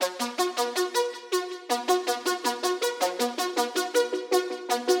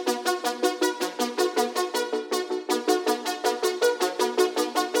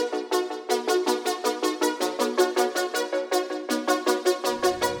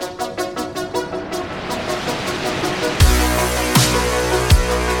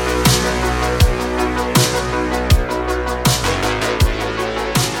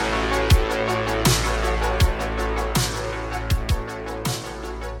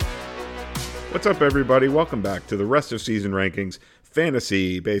What's up, everybody? Welcome back to the Rest of Season Rankings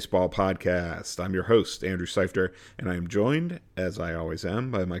Fantasy Baseball Podcast. I'm your host, Andrew Seifter, and I am joined, as I always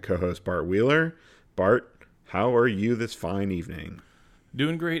am, by my co-host, Bart Wheeler. Bart, how are you this fine evening?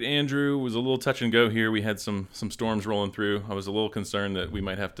 Doing great, Andrew. It was a little touch and go here. We had some storms rolling through. I was a little concerned that we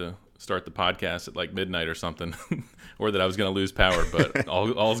might have to start the podcast at like midnight or something, or that I was going to lose power, but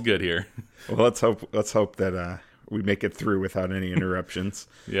all's good here. Well, let's hope that we make it through without any interruptions.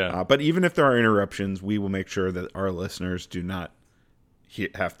 Yeah. But even if there are interruptions, we will make sure that our listeners do not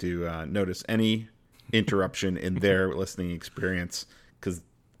have to notice any interruption in their listening experience, because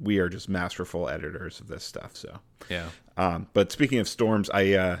we are just masterful editors of this stuff. So yeah. But speaking of storms,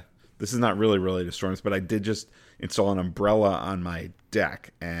 this is not really related to storms, but I did just install an umbrella on my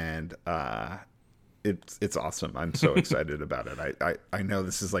deck, and it's awesome. I'm so excited about it. I know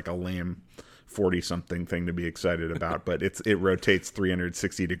this is like a lame 40-something thing to be excited about, but it rotates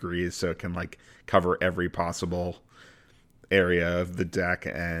 360 degrees, so it can like cover every possible area of the deck,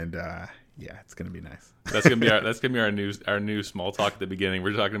 and yeah, it's gonna be nice. That's gonna be our new small talk at the beginning.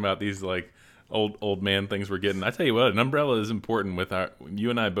 We're talking about these like old man things we're getting. I tell you what, an umbrella is important. You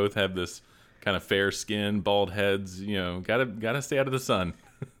and I both have this kind of fair skin, bald heads. You know, gotta stay out of the sun.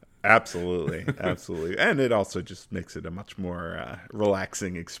 Absolutely. And it also just makes it a much more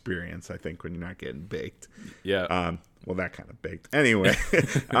relaxing experience, I think, when you're not getting baked. Yeah. Well, that kind of baked. Anyway,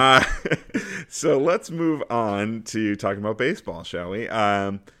 so let's move on to talking about baseball, shall we?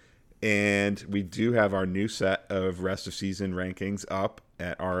 And we do have our new set of rest of season rankings up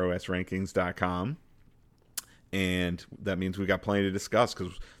at rosrankings.com. And that means we got plenty to discuss,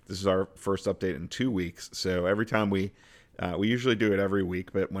 because this is our first update in 2 weeks. So every time we usually do it every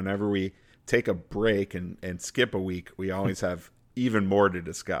week, but whenever we take a break and skip a week, we always have even more to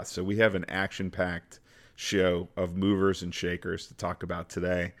discuss. So we have an action-packed show of movers and shakers to talk about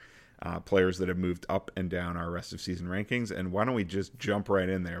today, players that have moved up and down our rest of season rankings. And why don't we just jump right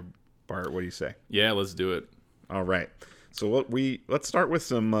in there, Bart? What do you say? Yeah, let's do it. All right. So let's start with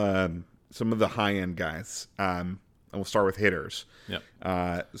some of the high-end guys. And we'll start with hitters.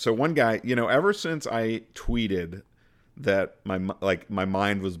 Yeah. So one guy, ever since I tweeted that my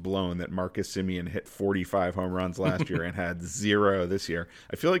mind was blown that Marcus Semien hit 45 home runs last year and had 0 this year,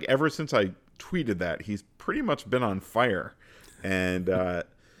 I feel like ever since I tweeted that, he's pretty much been on fire. And,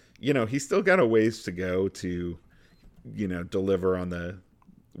 he's still got a ways to go to, deliver on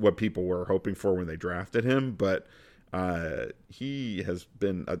what people were hoping for when they drafted him. But he has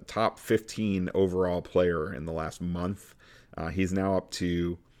been a top 15 overall player in the last month. He's now up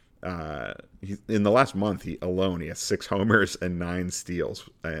to... in the last month alone, he has 6 homers and 9 steals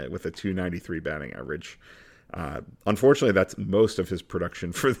with a 293 batting average. Unfortunately, that's most of his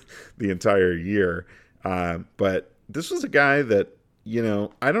production for the entire year. But this was a guy that,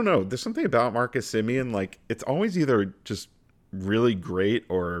 I don't know. There's something about Marcus Semien, like it's always either just really great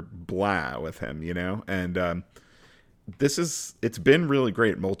or blah with him, And it's been really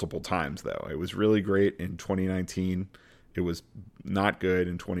great multiple times, though. It was really great in 2019. It was not good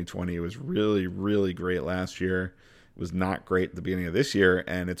in 2020. It was really, really great last year. It was not great at the beginning of this year,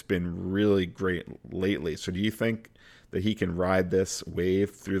 and it's been really great lately. So do you think that he can ride this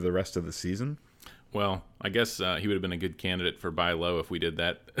wave through the rest of the season? Well, I guess he would have been a good candidate for buy low if we did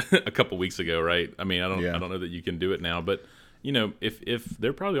that a couple weeks ago, right? I mean, I don't know that you can do it now, but if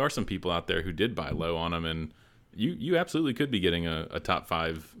there probably are some people out there who did buy low on him, and you absolutely could be getting a top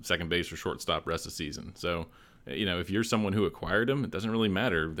 5 second base or shortstop rest of the season. So, if you're someone who acquired him, it doesn't really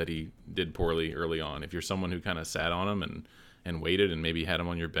matter that he did poorly early on. If you're someone who kind of sat on him and waited and maybe had him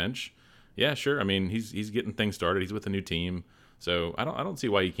on your bench, yeah, sure. I mean, he's getting things started. He's with a new team, so I don't see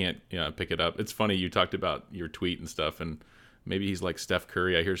why you can't pick it up. It's funny you talked about your tweet and stuff, and maybe he's like Steph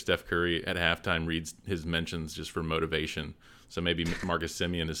Curry. I hear Steph Curry at halftime reads his mentions just for motivation. So maybe Marcus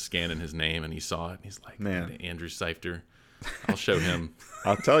Semien is scanning his name and he saw it and he's like, man, Andrew Seifter. I'll show him.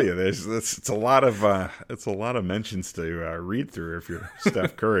 I'll tell you, it's a lot of mentions to read through if you're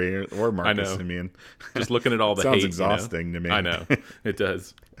Steph Curry or Marcus Semien. Just looking at all the sounds hate, exhausting to me. I know it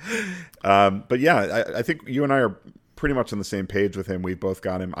does. But yeah, I think you and I are pretty much on the same page with him. We've both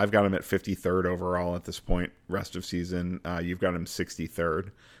got him. I've got him at 53rd overall at this point, rest of season. You've got him 63rd.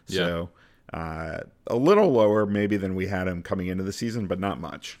 So a little lower maybe than we had him coming into the season, but not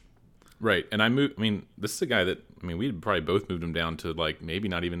much. Right. And this is a guy that, we probably both moved him down to like maybe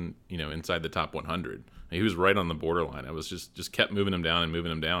not even, inside the top 100. He was right on the borderline. I was just kept moving him down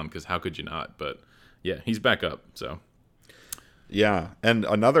because how could you not? But yeah, he's back up. So yeah. And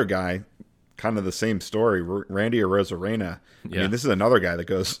another guy, kind of the same story, Randy Arozarena. I mean, this is another guy that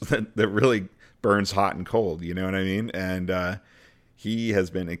goes that really burns hot and cold. You know what I mean? And he has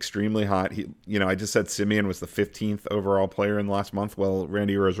been extremely hot. I just said Simeon was the 15th overall player in the last month. Well,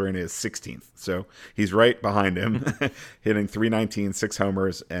 Randy Arozarena is 16th, so he's right behind him, hitting 319, 6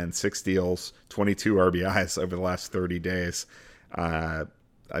 homers, and 6 steals, 22 RBIs over the last 30 days.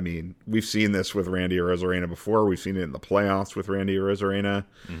 We've seen this with Randy Arozarena before. We've seen it in the playoffs with Randy Arozarena.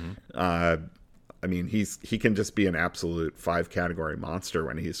 He can just be an absolute 5-category monster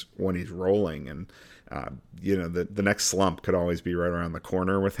when he's rolling, and the next slump could always be right around the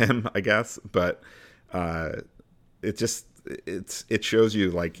corner with him, I guess. But it shows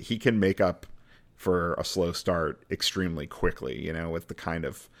you like he can make up for a slow start extremely quickly, with the kind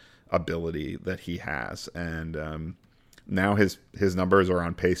of ability that he has, and now his numbers are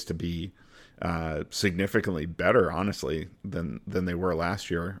on pace to be significantly better, honestly, than they were last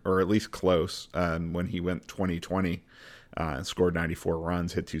year, or at least close. When he went 2020 and scored 94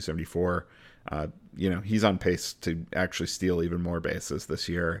 runs, hit 274. He's on pace to actually steal even more bases this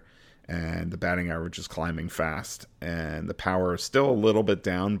year, and the batting average is climbing fast, and the power is still a little bit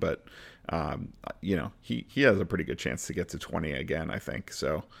down, but he has a pretty good chance to get to 20 again, I think.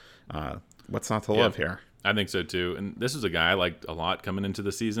 So what's not to love here? I think so too. And this is a guy I liked a lot coming into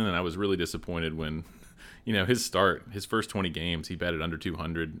the season, and I was really disappointed when, his first 20 games, he batted under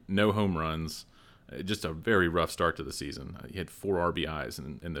 200, no home runs, just a very rough start to the season. He had 4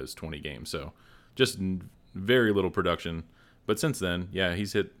 RBIs in those 20 games, so just very little production. But since then, yeah,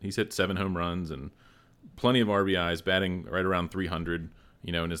 he's hit 7 home runs and plenty of RBIs, batting right around 300,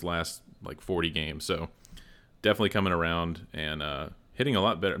 in his last 40 games. So definitely coming around and hitting a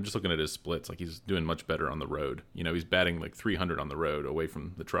lot better. I'm just looking at his splits. He's doing much better on the road. He's batting 300 on the road away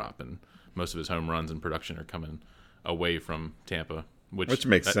from the Trop, and most of his home runs and production are coming away from Tampa, which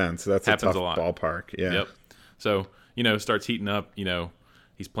makes sense. That's a tough ballpark. Yeah. Yep. So, starts heating up.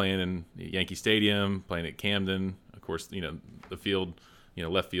 He's playing in Yankee Stadium, playing at Camden. Of course, the field,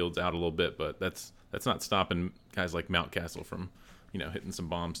 left field's out a little bit, but that's not stopping guys like Mountcastle from, hitting some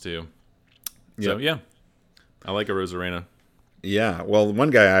bombs too. Yep. So, yeah, I like Arozarena. Yeah, well, one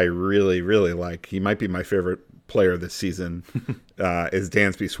guy I really, really like, he might be my favorite player this season, is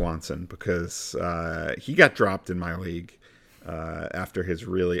Dansby Swanson, because he got dropped in my league after his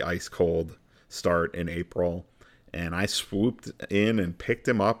really ice-cold start in April, and I swooped in and picked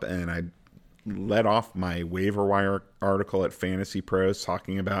him up, and I led off my waiver wire article at Fantasy Pros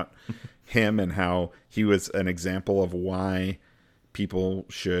talking about him and how he was an example of why people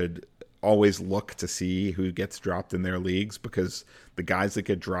should always look to see who gets dropped in their leagues, because the guys that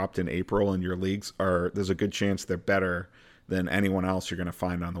get dropped in April in your leagues there's a good chance they're better than anyone else you're going to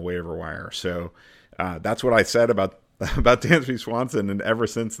find on the waiver wire. So that's what I said about Dansby Swanson, and ever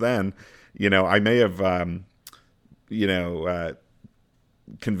since then, I may have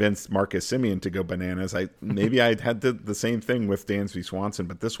convinced Marcus Semien to go bananas. Maybe I had the same thing with Dansby Swanson,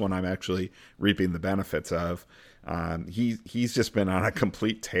 but this one I'm actually reaping the benefits of. He's just been on a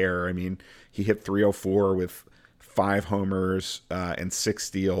complete tear. He hit 304 with 5 homers and 6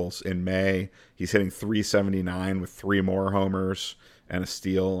 steals in May. He's hitting 379 with 3 more homers and a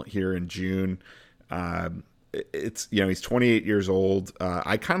steal here in June. He's 28 years old.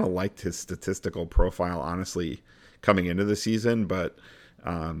 I kind of liked his statistical profile, honestly, coming into the season, but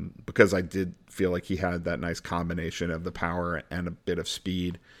because I did feel like he had that nice combination of the power and a bit of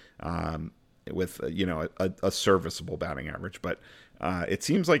speed, with a serviceable batting average. But it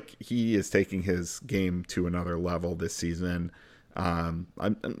seems like he is taking his game to another level this season.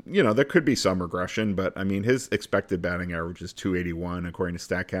 There could be some regression, but his expected batting average is 281 according to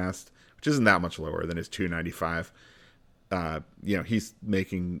Statcast, which isn't that much lower than his 295. He's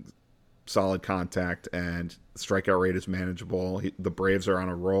making solid contact, and strikeout rate is manageable. The Braves are on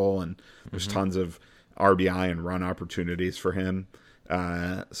a roll, and there's tons of RBI and run opportunities for him.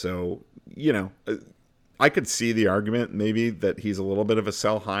 So I could see the argument maybe that he's a little bit of a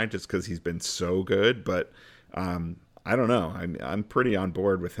sell high just because he's been so good, but I don't know. I'm pretty on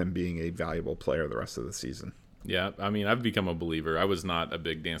board with him being a valuable player the rest of the season. Yeah, I've become a believer. I was not a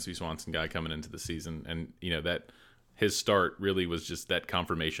big Dansby Swanson guy coming into the season, and that his start really was just that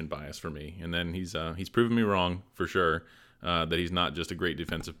confirmation bias for me. And then he's proven me wrong for sure, that he's not just a great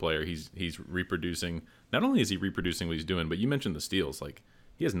defensive player. He's reproducing. Not only is he reproducing what he's doing, but you mentioned the steals.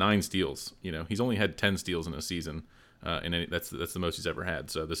 He has 9 steals. He's only had 10 steals in a season, and that's the most he's ever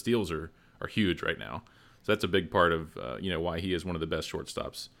had. So the steals are huge right now. So that's a big part of why he is one of the best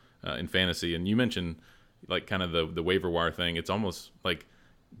shortstops in fantasy. And you mentioned kind of the waiver wire thing. It's almost like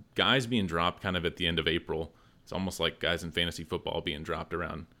guys being dropped kind of at the end of April. It's almost like guys in fantasy football being dropped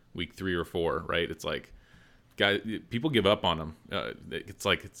around week 3 or 4, right? It's like people give up on them.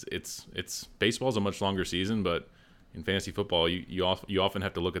 It's baseball's a much longer season, but in fantasy football, you often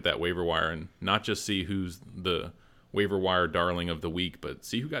have to look at that waiver wire and not just see who's the waiver wire darling of the week, but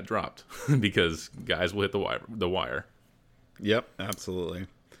see who got dropped because guys will hit the wire. Yep, absolutely.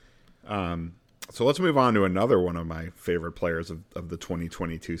 So let's move on to another one of my favorite players of the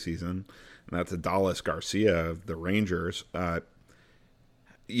 2022 season, and that's Adalis Garcia of the Rangers.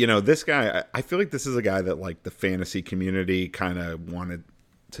 This guy, I feel like this is a guy that like the fantasy community kind of wanted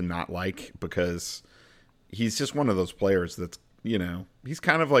to not like because he's just one of those players that's, he's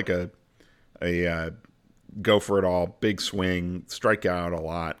kind of like a go for it all, big swing, strike out a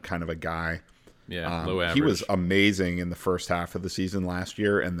lot kind of a guy. Yeah, low average. He was amazing in the first half of the season last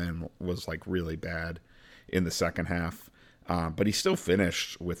year and then was like really bad in the second half. But he still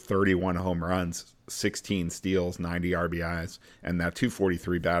finished with 31 home runs, 16 steals, 90 RBIs, and that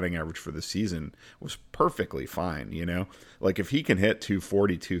 243 batting average for the season was perfectly fine, Like if he can hit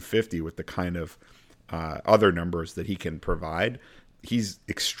 240, 250 with the kind of other numbers that he can provide, he's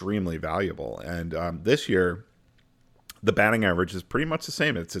extremely valuable. And this year, the batting average is pretty much the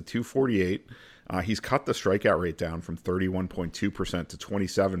same. It's a 248. He's cut the strikeout rate down from 31.2% to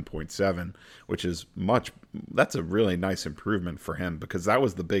 27.7%, which is that's a really nice improvement for him because that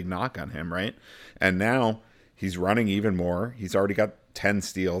was the big knock on him, right? And now he's running even more. He's already got 10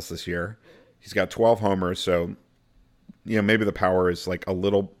 steals this year. He's got 12 homers, so maybe the power is like a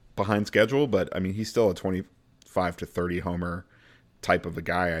little behind schedule, but I mean he's still a 25 to 30 homer type of a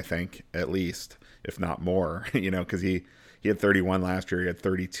guy, I think, at least, if not more, because he had 31 last year. He had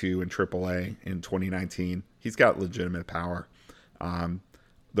 32 in AAA in 2019. He's got legitimate power.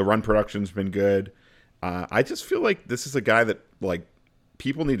 The run production's been good. I just feel like this is a guy that like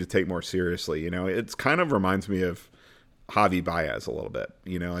people need to take more seriously. It's kind of reminds me of Javi Baez a little bit.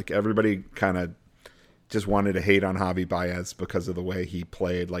 Like everybody kind of just wanted to hate on Javi Baez because of the way he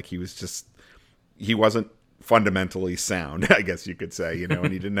played. Like he wasn't fundamentally sound, I guess you could say,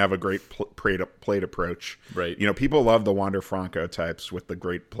 and he didn't have a great plate approach. Right. People love the Wander Franco types with the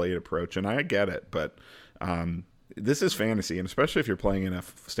great plate approach, and I get it, but this is fantasy, and especially if you're playing in a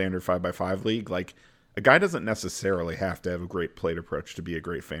standard 5x5 league, like a guy doesn't necessarily have to have a great plate approach to be a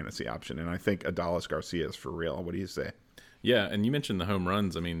great fantasy option, and I think Adalis Garcia is for real. What do you say? Yeah, and you mentioned the home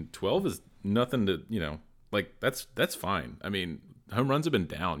runs. I mean, 12 is nothing to, like that's fine. I mean, home runs have been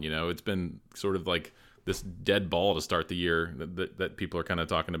down, it's been sort of like this dead ball to start the year that people are kind of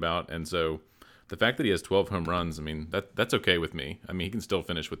talking about. And so the fact that he has 12 home runs, I mean, that's okay with me. I mean, he can still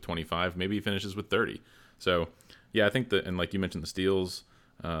finish with 25. Maybe he finishes with 30. So, yeah, I think and like you mentioned, the steals,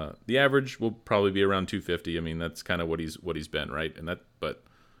 the average will probably be around 250. I mean, that's kind of what he's been, right? But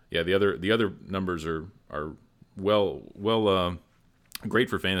yeah, the other numbers are great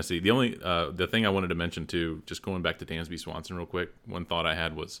for fantasy. The only the thing I wanted to mention too, just going back to Dansby Swanson real quick, one thought I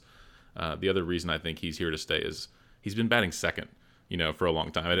had was, the other reason I think he's here to stay is he's been batting second, for a long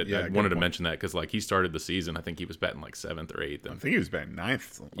time. I wanted to mention that because like he started the season, I think he was batting like 7th or 8th. I think he was batting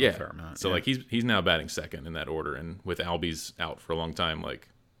 9th. So like he's now batting second in that order, and with Albies out for a long time, like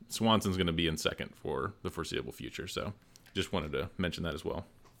Swanson's going to be in second for the foreseeable future. So just wanted to mention that as well.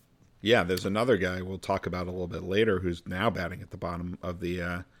 Yeah, there's another guy we'll talk about a little bit later who's now batting at the bottom of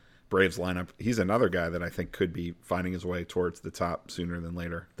the Braves lineup. He's another guy that I think could be finding his way towards the top sooner than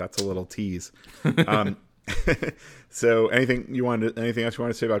later. That's a little tease. So anything else you want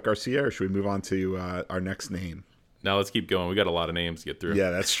to say about Garcia, or should we move on to our next name? Now let's keep going. We got a lot of names to get through. Yeah,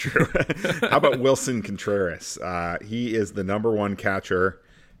 that's true. How about Wilson Contreras? He is the number one catcher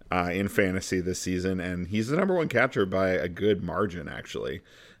in fantasy this season, and he's the number one catcher by a good margin, actually.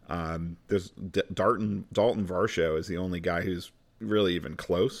 There's Dalton Varsho is the only guy who's really even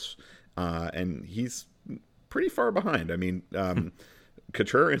close, and he's pretty far behind. I mean,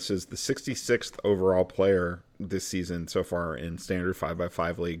 Contreras is the 66th overall player this season so far in standard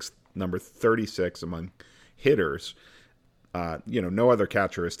 5x5 leagues, number 36 among hitters. No other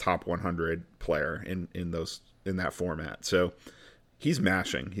catcher is top 100 player in that format. So he's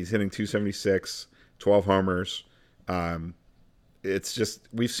mashing. He's hitting 276, 12 homers. It's just,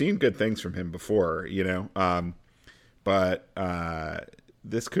 we've seen good things from him before, but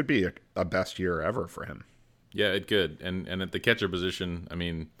this could be a best year ever for him. Yeah, it could. And at the catcher position, I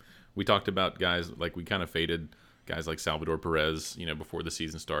mean, we talked about guys, like we kind of faded guys like Salvador Perez, before the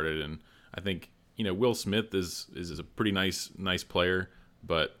season started. And I think, Will Smith is a pretty nice player.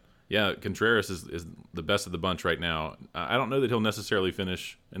 But, yeah, Contreras is the best of the bunch right now. I don't know that he'll necessarily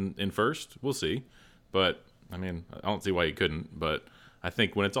finish in first. We'll see. But, I mean, I don't see why he couldn't. But I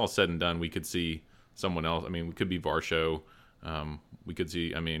think when it's all said and done, we could see someone else. I mean, we could be Varsho. We could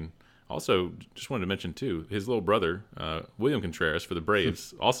see, Also, just wanted to mention too, his little brother, William Contreras for the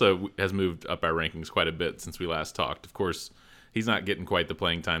Braves, also has moved up our rankings quite a bit since we last talked. Of course, he's not getting quite the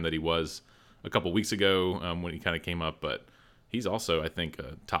playing time that he was a couple weeks ago when he kind of came up, but he's also, I think,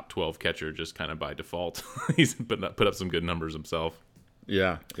 a top 12 catcher just kind of by default. He's put up some good numbers himself.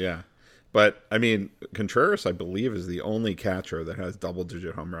 Yeah. But, I mean, Contreras, I believe, is the only catcher that has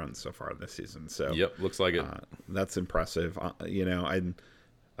double-digit home runs so far this season. So yep, looks like it. That's impressive.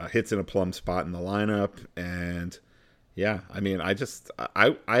 Hits in a plum spot in the lineup. And, yeah, I mean, I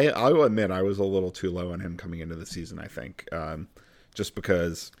will admit I was a little too low on him coming into the season, I think. Just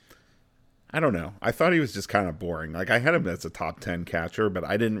because, I don't know. I thought he was just kind of boring. Like, I had him as a top 10 catcher, but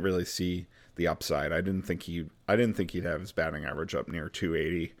I didn't really see the upside. I didn't think he'd have his batting average up near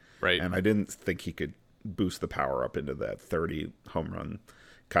 280. Right. And I didn't think he could boost the power up into that 30 home run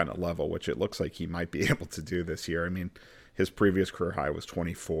kind of level, which it looks like he might be able to do this year. I mean, his previous career high was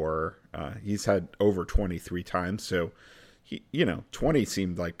 24. He's had over 23 times. So, 20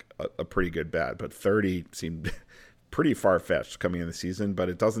 seemed like a pretty good bet, but 30 seemed pretty far-fetched coming in the season, but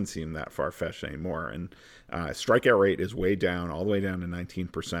it doesn't seem that far-fetched anymore. And strikeout rate is way down, all the way down to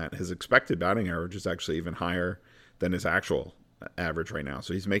 19%. His expected batting average is actually even higher than his actual average right now.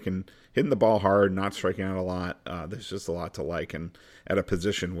 So he's hitting the ball hard, not striking out a lot. There's just a lot to like, and at a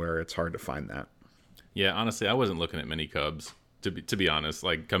position where it's hard to find that. Yeah, honestly, I wasn't looking at many Cubs to be honest,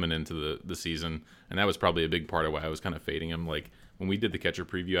 like coming into the season, and that was probably a big part of why I was kind of fading him. Like when we did the catcher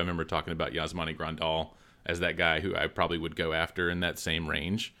preview, I remember talking about Yasmani Grandal as that guy who I probably would go after in that same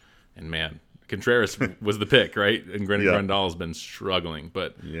range. And man, Contreras was the pick, right? And Grandal's been struggling,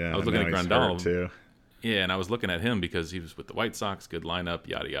 but I was looking at Grandal too. Yeah, and I was looking at him because he was with the White Sox, good lineup,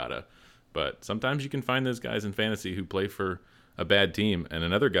 yada, yada. But sometimes you can find those guys in fantasy who play for a bad team. And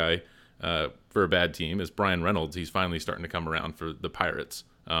another guy for a bad team is Brian Reynolds. He's finally starting to come around for the Pirates.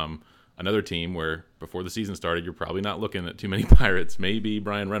 Another team where before the season started, you're probably not looking at too many Pirates, maybe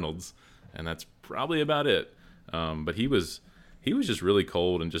Brian Reynolds. And that's probably about it. But he was just really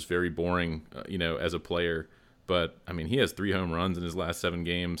cold and just very boring, as a player. But, I mean, he has 3 home runs in his last 7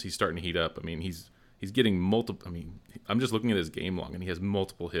 games. He's starting to heat up. I mean, he's getting multiple. I mean, I'm just looking at his game log, and he has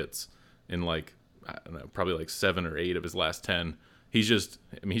multiple hits in probably 7 or 8 of his last 10. He's just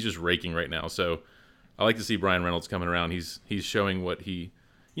raking right now. So I like to see Brian Reynolds coming around. He's showing what he,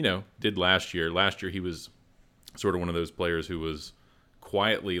 did last year. Last year he was sort of one of those players who was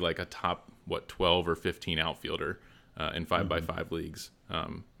quietly like a top 12 or 15 outfielder in 5x5 leagues.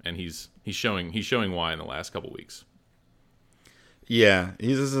 And he's showing why in the last couple weeks. Yeah,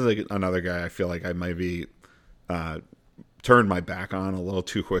 this is another guy I feel like I might be turned my back on a little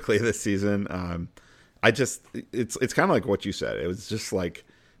too quickly this season. It's kind of like what you said. It was just like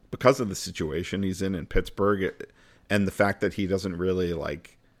because of the situation he's in Pittsburgh and the fact that he doesn't really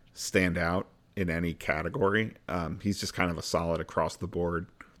like stand out in any category. He's just kind of a solid across the board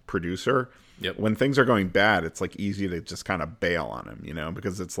producer. Yep. When things are going bad, it's like easy to just kind of bail on him,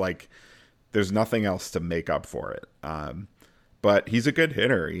 because it's like there's nothing else to make up for it. But he's a good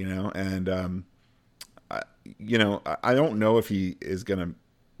hitter, and I don't know if he is going to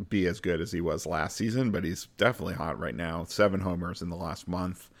be as good as he was last season, but he's definitely hot right now. 7 homers in the last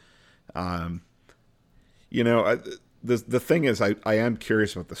month. The thing is, I am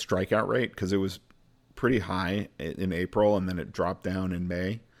curious about the strikeout rate because it was pretty high in April, and then it dropped down in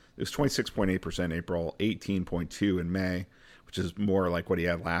May. It was 26.8% April, 18.2 in May, which is more like what he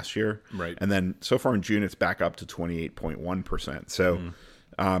had last year. Right. And then so far in June, it's back up to 28.1%. So,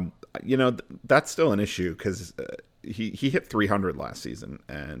 that's still an issue because he hit 300 last season,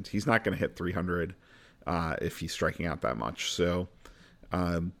 and he's not going to hit 300 if he's striking out that much. So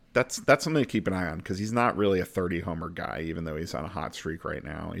that's something to keep an eye on because he's not really a 30-homer guy, even though he's on a hot streak right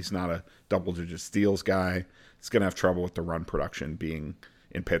now. He's not a double-digit steals guy. He's going to have trouble with the run production being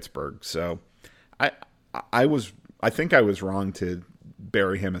in Pittsburgh. So I think I was wrong to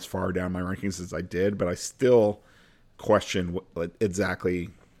bury him as far down my rankings as I did, but I still question exactly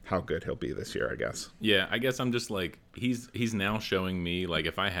how good he'll be this year, I guess. Yeah, I guess I'm just like, he's now showing me, like,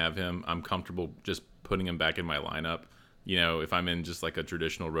 if I have him, I'm comfortable just putting him back in my lineup. If I'm in just like a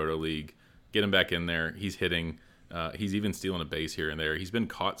traditional roto league, get him back in there. He's hitting. He's even stealing a base here and there. He's been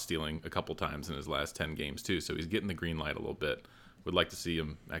caught stealing a couple times in his last 10 games too, so he's getting the green light a little bit. Would like to see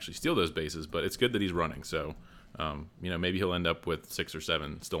him actually steal those bases, but it's good that he's running. So, maybe he'll end up with 6 or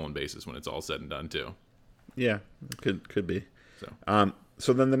 7 stolen bases when it's all said and done too. Yeah, could be.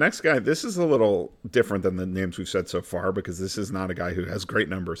 So then the next guy, this is a little different than the names we've said so far because this is not a guy who has great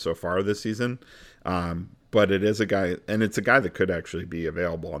numbers so far this season. But it is a guy, and it's a guy that could actually be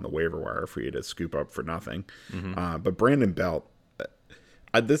available on the waiver wire for you to scoop up for nothing. Mm-hmm. But Brandon Belt,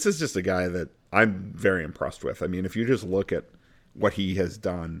 This is just a guy that I'm very impressed with. I mean, if you just look at what he has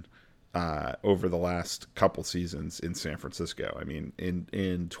done over the last couple seasons in San Francisco. I mean,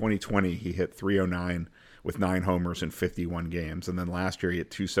 in 2020, he hit 309 with 9 homers in 51 games. And then last year, he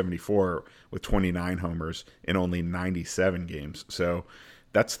hit 274 with 29 homers in only 97 games. So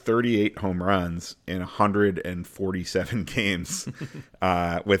that's 38 home runs in 147 games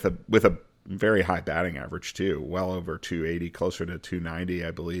with a very high batting average, too, well over 280, closer to 290,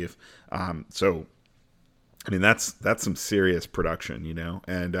 I believe. So, I mean, that's some serious production, you know.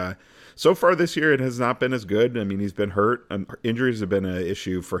 And so far this year, it has not been as good. I mean, he's been hurt. Injuries have been an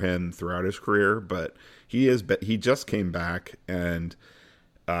issue for him throughout his career, but he just came back. And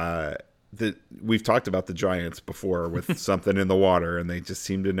we've talked about the Giants before with something in the water, and they just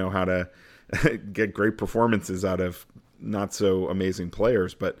seem to know how to get great performances out of not so amazing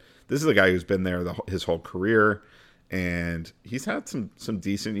players. But this is a guy who's been there his whole career, and he's had some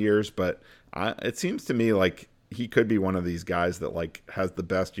decent years, but it seems to me like he could be one of these guys that like has the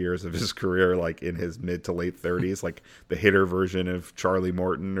best years of his career, like in his mid to late 30s, like the hitter version of Charlie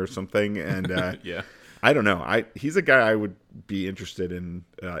Morton or something. And yeah, I don't know. He's a guy I would be interested in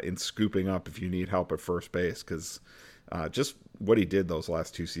scooping up if you need help at first base, because just what he did those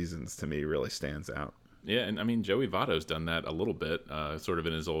last 2 seasons to me really stands out. Yeah, and I mean, Joey Votto's done that a little bit, sort of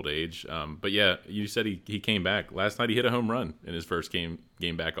in his old age. But yeah, you said he came back. Last night he hit a home run in his first game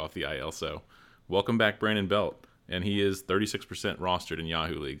back off the IL. So welcome back, Brandon Belt. And he is 36% rostered in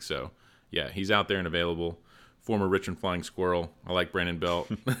Yahoo League. So yeah, he's out there and available. Former Richmond Flying Squirrel. I like Brandon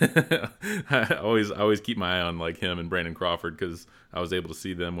Belt. I always keep my eye on like him and Brandon Crawford, because I was able to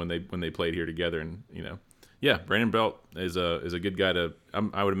see them when they played here together, and you know. Yeah, Brandon Belt is a good guy to.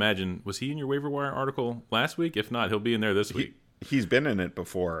 I would imagine. Was he in your waiver wire article last week? If not, he'll be in there this week. He's been in it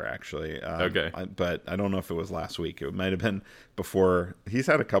before, actually. Okay, but I don't know if it was last week. It might have been before. He's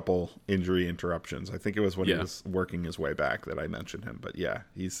had a couple injury interruptions. I think it was when he was working his way back that I mentioned him. But yeah,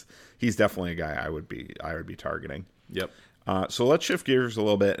 he's definitely a guy I would be targeting. Yep. So let's shift gears a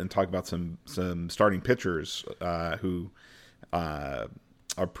little bit and talk about some starting pitchers who are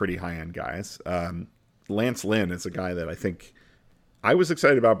pretty high end guys. Lance Lynn is a guy that I think I was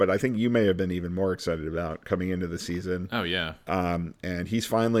excited about, but I think you may have been even more excited about coming into the season. Oh yeah. And he's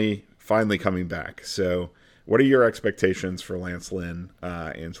finally coming back. So what are your expectations for Lance Lynn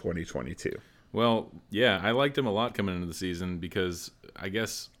in 2022? Well, yeah, I liked him a lot coming into the season, because I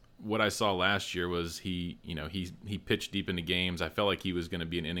guess what I saw last year was he pitched deep into games. I felt like he was going to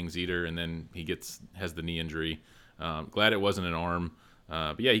be an innings eater, and then he has the knee injury. Glad it wasn't an arm.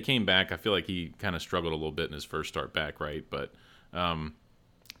 But yeah, he came back. I feel like he kind of struggled a little bit in his first start back, right? But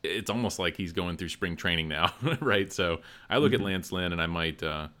it's almost like he's going through spring training now, right? So I look at Lance Lynn, and I might,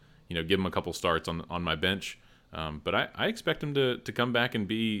 give him a couple starts on my bench. But I expect him to come back and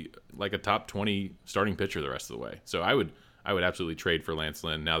be like a top 20 starting pitcher the rest of the way. So I would absolutely trade for Lance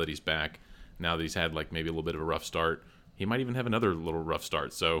Lynn now that he's back. Now that he's had like maybe a little bit of a rough start, he might even have another little rough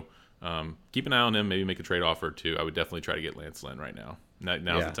start. So keep an eye on him. Maybe make a trade offer or two. I would definitely try to get Lance Lynn right now.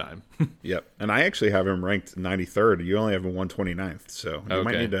 Now's the time. Yep. And I actually have him ranked 93rd. You only have him 129th. So you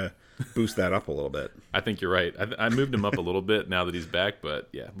might need to boost that up a little bit. I think you're right. I moved him up a little bit now that he's back, but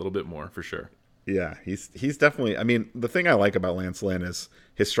yeah, a little bit more for sure. Yeah, he's definitely. I mean, the thing I like about Lance Lynn is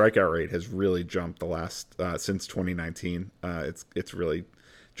his strikeout rate has really jumped the last since 2019. It's really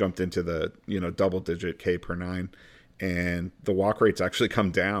jumped into the double digit K per 9. And the walk rate's actually come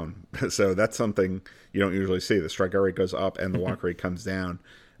down. So that's something you don't usually see. The strikeout rate goes up and the walk rate comes down.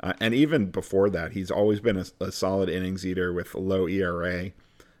 And even before that, he's always been a solid innings eater with a low ERA.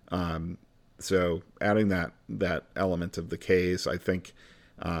 So adding that element of the Ks, I think,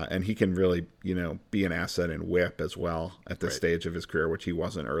 and he can really, be an asset in WHIP as well at this stage of his career, which he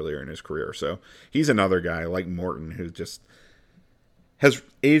wasn't earlier in his career. So he's another guy like Morton who just has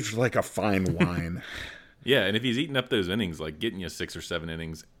aged like a fine wine. Yeah, and if he's eating up those innings, like getting you 6 or 7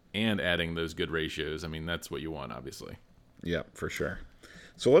 innings and adding those good ratios, I mean, that's what you want, obviously. Yeah, for sure.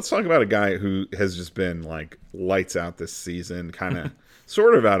 So let's talk about a guy who has just been like lights out this season, kind of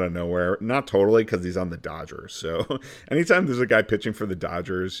sort of out of nowhere. Not totally, because he's on the Dodgers. So anytime there's a guy pitching for the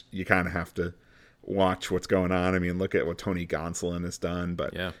Dodgers, you kind of have to watch what's going on. I mean, look at what Tony Gonsolin has done.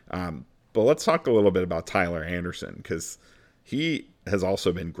 But let's talk a little bit about Tyler Anderson, because he has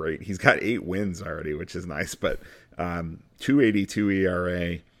also been great. He's got 8 wins already, which is nice, but 2.82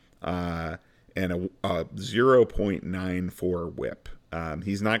 ERA and a 0.94 WHIP.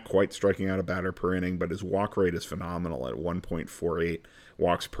 He's not quite striking out a batter per inning, but his walk rate is phenomenal at 1.48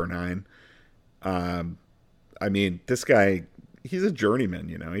 walks per 9. I mean, this guy he's a journeyman.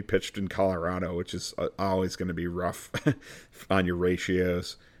 He pitched in Colorado, which is always going to be rough on your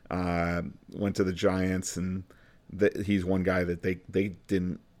ratios. Went to the Giants, and he's one guy that they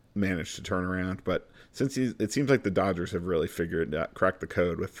didn't manage to turn around. But since it seems like the Dodgers have really cracked the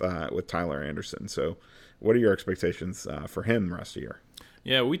code with Tyler Anderson. So, what are your expectations for him the rest of the year?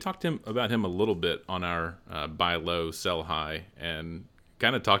 Yeah, we talked about him a little bit on our buy low, sell high, and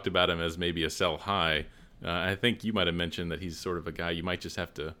kind of talked about him as maybe a sell high. I think you might have mentioned that he's sort of a guy you might just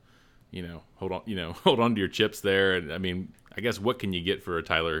have to, hold on to your chips there. And I mean, I guess what can you get for a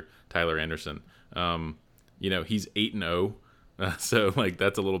Tyler Anderson? He's 8-0, so like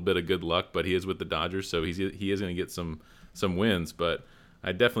that's a little bit of good luck. But he is with the Dodgers, so he is going to get some wins. But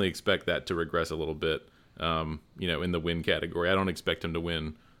I definitely expect that to regress a little bit. In the win category. I don't expect him to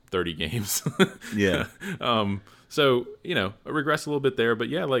win 30 games. Yeah. So, regress a little bit there, but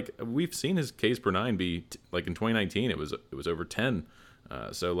yeah, like we've seen his Ks per nine be like in 2019, it was over 10.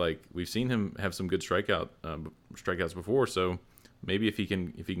 So like we've seen him have some good strikeouts before. So maybe if he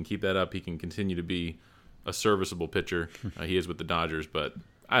can keep that up, he can continue to be a serviceable pitcher. He is with the Dodgers, but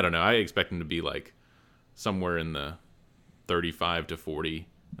I don't know. I expect him to be like somewhere in the 35 to 40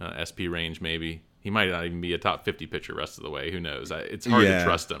 SP range, maybe. He might not even be a top 50 pitcher rest of the way. Who knows? It's hard to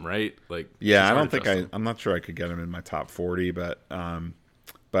trust him, right? Like, yeah, I'm not sure I could get him in my top 40, but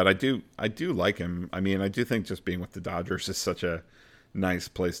I do like him. I mean, I do think just being with the Dodgers is such a nice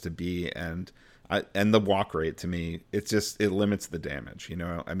place to be, and the walk rate to me, it limits the damage.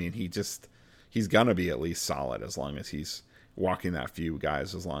 I mean, he's gonna be at least solid as long as he's walking that few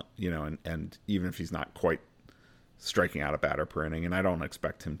guys as long, and even if he's not quite striking out a batter per inning, and I don't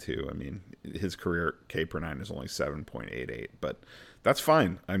expect him to. I mean, his career K per nine is only 7.88, but that's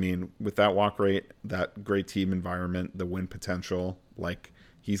fine. I mean, with that walk rate, that great team environment, the win potential, like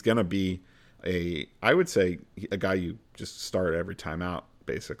he's going to be I would say a guy you just start every time out,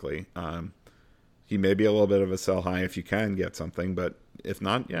 basically. He may be a little bit of a sell high if you can get something, but if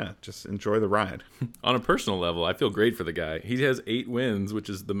not, yeah, just enjoy the ride. On a personal level, I feel great for the guy. He has 8 wins, which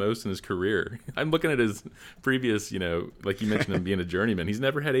is the most in his career. I'm looking at his previous, like you mentioned him being a journeyman. He's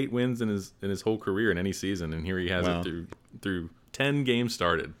never had 8 wins in his whole career in any season, and here he has it through 10 games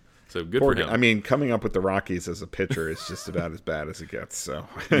started. So good for him. I mean, coming up with the Rockies as a pitcher is just about as bad as it gets. So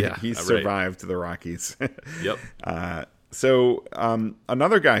yeah, he's survived the Rockies. Yep. So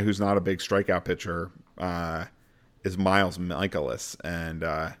another guy who's not a big strikeout pitcher is Miles Mikolas, and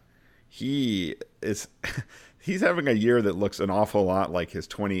he's having a year that looks an awful lot like his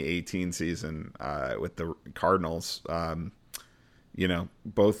 2018 season with the Cardinals.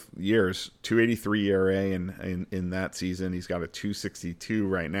 Both years, 2.83 ERA in that season. He's got a 2.62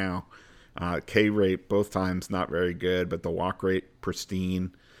 right now. K rate both times not very good, but the walk rate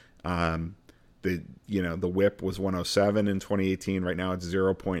pristine. The whip was 107 in 2018. Right now it's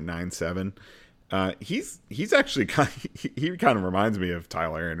 0.97. He's actually he kind of reminds me of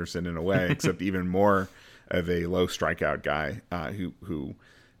Tyler Anderson in a way, except even more of a low strikeout guy who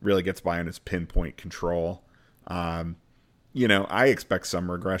really gets by on his pinpoint control. I expect some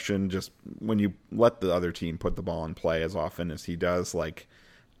regression just when you let the other team put the ball in play as often as he does. Like,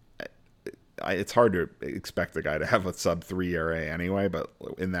 it's hard to expect the guy to have a sub-3 ERA anyway, but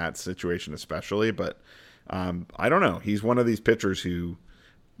in that situation especially. But I don't know. He's one of these pitchers who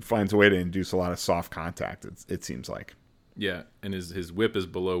finds a way to induce a lot of soft contact, it seems like. Yeah, and his whip is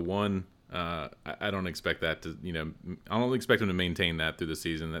below 1. I don't expect that to, I don't expect him to maintain that through the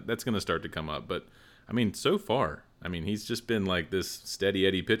season. That's going to start to come up. But, I mean, so far, he's just been like this steady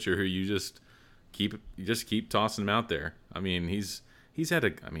Eddie pitcher who you just keep tossing him out there. I mean, he's had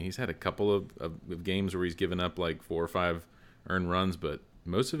a couple of games where he's given up like 4 or 5 earned runs, but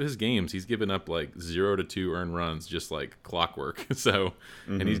most of his games he's given up like 0 to 2 earned runs, just like clockwork. So,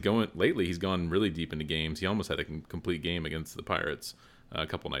 and he's gone really deep into games. He almost had a complete game against the Pirates a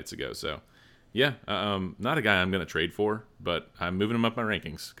couple nights ago. So, yeah, not a guy I'm going to trade for, but I'm moving him up my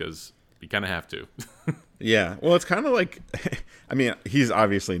rankings because you kind of have to. Yeah, well, it's kind of like, he's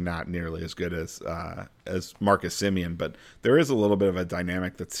obviously not nearly as good as Marcus Semien, but there is a little bit of a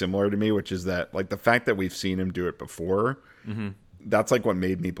dynamic that's similar to me, which is that like the fact that we've seen him do it before. Mm-hmm. That's like what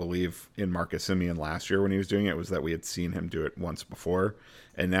made me believe in Marcus Semien last year when he was doing it, was that we had seen him do it once before.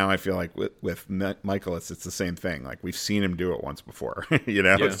 And now I feel like with Mikolas, it's the same thing. Like we've seen him do it once before,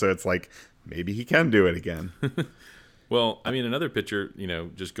 Yeah. So it's like maybe he can do it again. Well, another pitcher,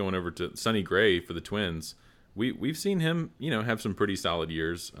 just going over to Sonny Gray for the Twins, we've seen him, have some pretty solid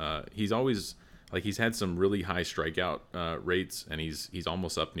years. He's always he's had some really high strikeout rates, and he's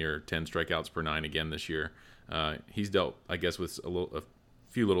almost up near 10 strikeouts per 9 again this year. He's dealt, I guess, with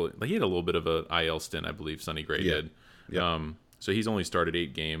he had a little bit of a IL stint, I believe Sonny Gray did. Yeah. So he's only started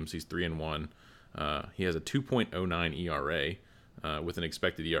 8 games. He's 3-1. He has a 2.09 ERA with an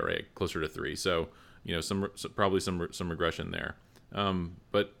expected ERA closer to 3. So probably some regression there.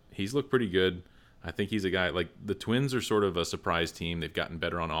 But he's looked pretty good. I think he's a guy like the Twins are sort of a surprise team. They've gotten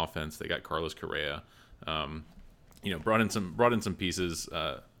better on offense. They got Carlos Correa. Brought in some pieces.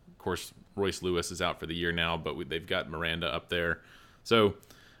 Of course, Royce Lewis is out for the year now, but they've got Miranda up there. So,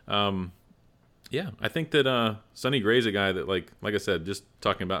 I think that Sonny Gray's a guy that like I said, just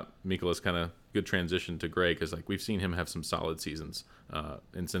talking about Mikolas, kind of good transition to Gray because like we've seen him have some solid seasons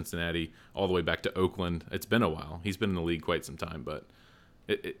in Cincinnati all the way back to Oakland. It's been a while. He's been in the league quite some time, but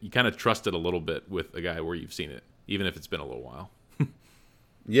you kind of trust it a little bit with a guy where you've seen it, even if it's been a little while.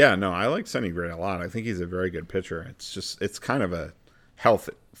 Yeah, no, I like Sonny Gray a lot. I think he's a very good pitcher. It's kind of a health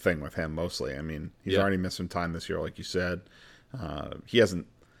thing with him mostly. I mean, he's already missed some time this year, like you said. He hasn't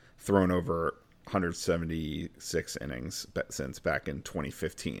thrown over 176 innings since back in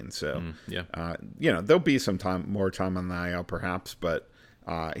 2015. So, there'll be some more time on the IL perhaps, but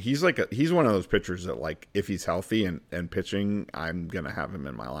he's one of those pitchers that like if he's healthy and pitching, I'm gonna have him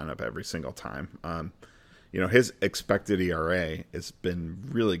in my lineup every single time. His expected ERA has been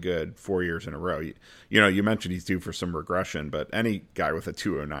really good 4 years in a row. You mentioned he's due for some regression, but any guy with a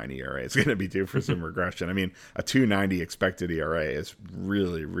 2.09 ERA is going to be due for some regression. I mean, a 2.90 expected ERA is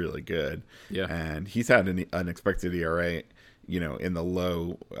really, really good. Yeah. And he's had an expected ERA, in the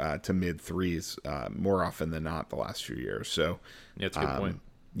low to mid threes more often than not the last few years. So yeah, that's a good point.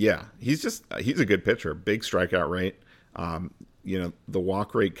 Yeah, he's a good pitcher, big strikeout rate. The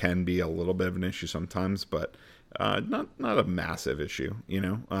walk rate can be a little bit of an issue sometimes, but not a massive issue,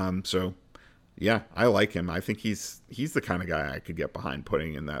 So, yeah, I like him. I think he's the kind of guy I could get behind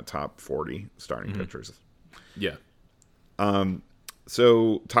putting in that top 40 starting pitchers. Yeah.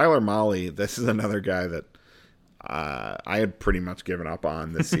 So Tyler Mahle, this is another guy that I had pretty much given up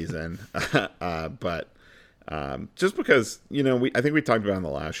on this season, but just because I think we talked about in the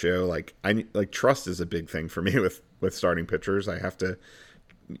last show, like trust is a big thing for me with starting pitchers. I have to,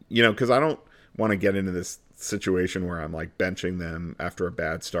 because I don't want to get into this situation where I'm like benching them after a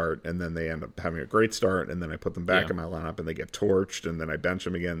bad start and then they end up having a great start and then I put them back in my lineup and they get torched and then I bench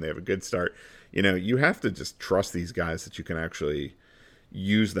them again. They have a good start. You have to just trust these guys that you can actually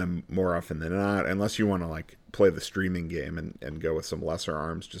use them more often than not, unless you want to like play the streaming game and go with some lesser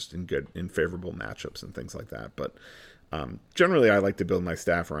arms just in favorable matchups and things like that. But generally I like to build my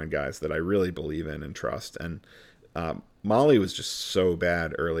staff around guys that I really believe in and trust. And Mahle was just so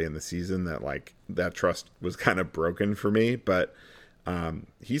bad early in the season that like that trust was kind of broken for me, but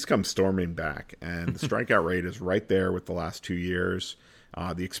he's come storming back and the strikeout rate is right there with the last 2 years.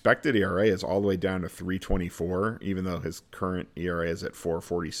 The expected ERA is all the way down to 3.24, even though his current ERA is at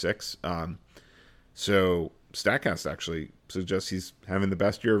 4.46. So Statcast actually suggests he's having the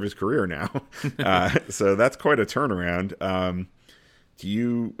best year of his career now. So that's quite a turnaround.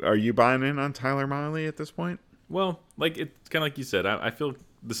 Are you buying in on Tyler Mahle at this point? Well, like it's kind of like you said, I feel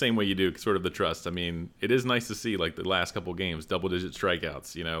the same way you do, sort of the trust. I mean, it is nice to see like the last couple games, double-digit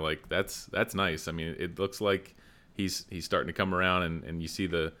strikeouts. Like that's nice. I mean, it looks like he's starting to come around, and you see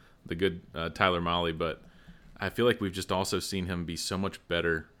the good Tyler Mahle. But I feel like we've just also seen him be so much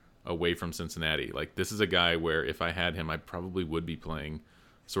better away from Cincinnati. Like this is a guy where if I had him, I probably would be playing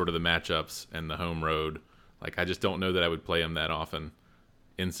sort of the matchups and the home road. Like I just don't know that I would play him that often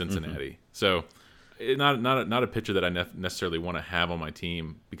in Cincinnati. Mm-hmm. So. Not a pitcher that I necessarily want to have on my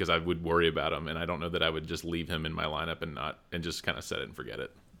team because I would worry about him, and I don't know that I would just leave him in my lineup and just kind of set it and forget it.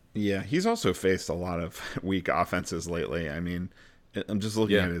 Yeah, he's also faced a lot of weak offenses lately. I mean, I'm just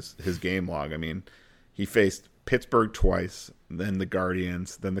looking at his game log. I mean, he faced Pittsburgh twice, then the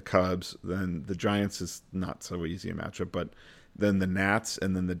Guardians, then the Cubs, then the Giants is not so easy a matchup, but then the Nats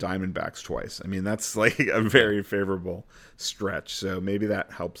and then the Diamondbacks twice. I mean, that's like a very favorable stretch. So maybe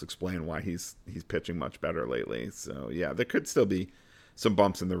that helps explain why he's pitching much better lately. So yeah, there could still be some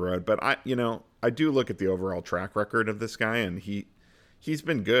bumps in the road, but I do look at the overall track record of this guy, and he's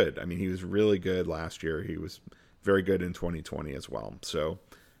been good. I mean, he was really good last year. He was very good in 2020 as well. So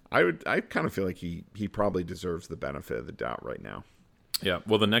I kind of feel like he probably deserves the benefit of the doubt right now. Yeah.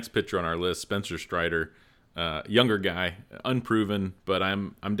 Well, the next pitcher on our list, Spencer Strider. Younger guy, unproven, but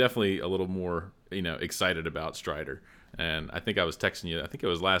I'm definitely a little more excited about Strider. And I think I was texting you. I think it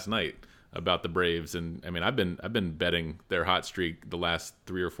was last night about the Braves. And I mean, I've been betting their hot streak the last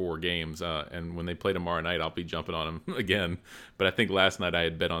 3 or 4 games. And when they play tomorrow night, I'll be jumping on them again. But I think last night I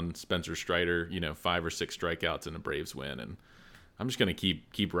had bet on Spencer Strider. 5 or 6 strikeouts and a Braves win. And I'm just going to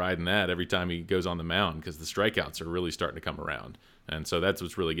keep riding that every time he goes on the mound because the strikeouts are really starting to come around. And so that's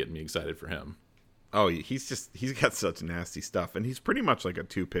what's really getting me excited for him. Oh, he's got such nasty stuff, and he's pretty much like a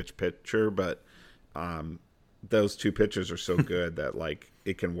 2-pitch pitcher, but those 2 pitches are so good that like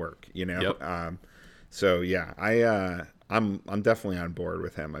it can work, you know. Yep. So yeah, I'm definitely on board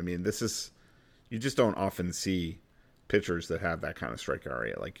with him. I mean, you just don't often see pitchers that have that kind of strikeout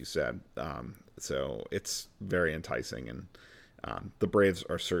rate, like you said. So it's very enticing, and the Braves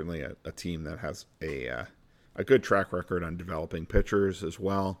are certainly a team that has a good track record on developing pitchers as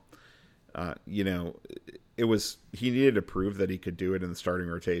well. You know, he needed to prove that he could do it in the starting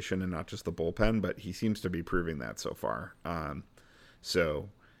rotation and not just the bullpen, but he seems to be proving that so far. So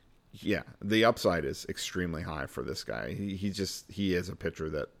yeah, the upside is extremely high for this guy. He is a pitcher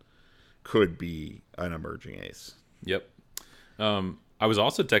that could be an emerging ace. Yep. I was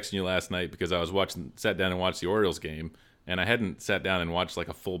also texting you last night because I was sat down and watched the Orioles game, and I hadn't sat down and watched like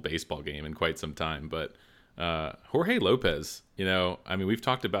a full baseball game in quite some time, but Jorge Lopez, you know, I mean, we've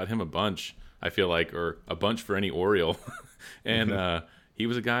talked about him a bunch, I feel like, or a bunch for any Oriole. And he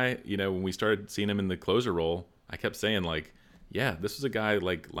was a guy, you know, when we started seeing him in the closer role, I kept saying, like, yeah, this was a guy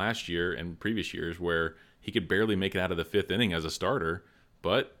like last year and previous years where he could barely make it out of the 5th inning as a starter.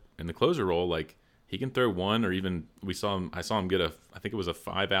 But in the closer role, like, he can throw one, or even I saw him get I think it was a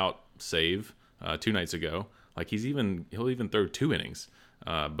 5-out save 2 nights ago. Like, he'll even throw 2 innings.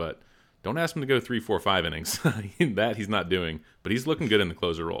 But don't ask him to go 3, 4, 5 innings. That he's not doing. But he's looking good in the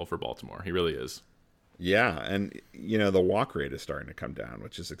closer role for Baltimore. He really is. Yeah, and you know, the walk rate is starting to come down,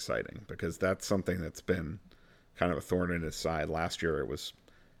 which is exciting because that's something that's been kind of a thorn in his side. Last year it was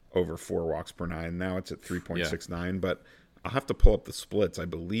over 4 walks per 9. Now it's at 3.69. But I'll have to pull up the splits. I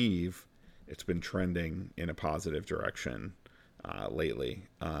believe it's been trending in a positive direction lately.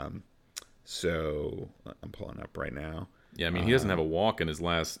 So I'm pulling up right now. Yeah, I mean, he doesn't have a walk in his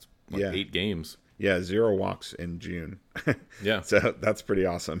last 8 games. Yeah, 0 walks in June. Yeah. So that's pretty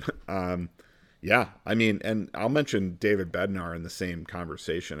awesome. Yeah, I mean, and I'll mention David Bednar in the same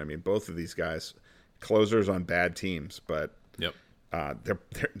conversation. I mean, both of these guys, closers on bad teams, but yep.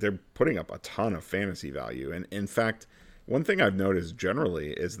 They're putting up a ton of fantasy value. And in fact, one thing I've noticed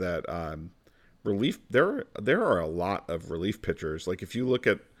generally is that relief there are a lot of relief pitchers. Like if you look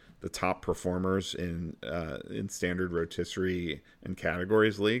at the top performers in standard rotisserie and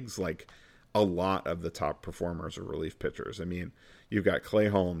categories leagues, like a lot of the top performers are relief pitchers. I mean, you've got Clay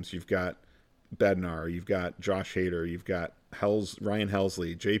Holmes, you've got Bednar, you've got Josh Hader, you've got Ryan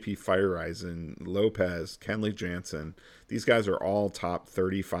Helsley, JP Fireisen, Lopez, Kenley Jansen. These guys are all top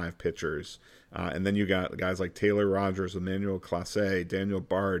 35 pitchers. And then you got guys like Taylor Rogers, Emmanuel Clase, Daniel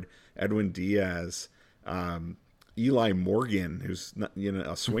Bard, Edwin Diaz, Eli Morgan, who's not, you know,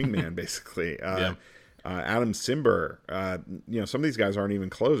 a swingman basically. Yeah. Adam Simber. You know, some of these guys aren't even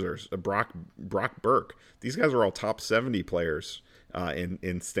closers. Brock Burke. These guys are all top 70 players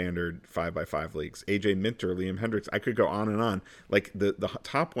in standard 5x5 leagues. AJ Minter, Liam Hendricks. I could go on and on. Like the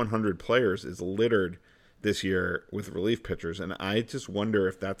top 100 players is littered this year with relief pitchers, and I just wonder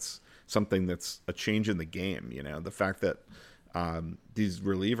if that's something that's a change in the game. You know, the fact that these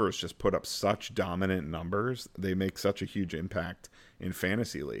relievers just put up such dominant numbers, they make such a huge impact in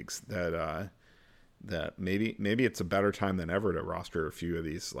fantasy leagues that maybe it's a better time than ever to roster a few of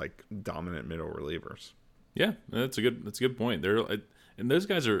these like dominant middle relievers. Yeah, that's a good point. And those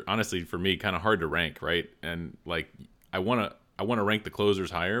guys are honestly for me kind of hard to rank, right? And like I want to rank the closers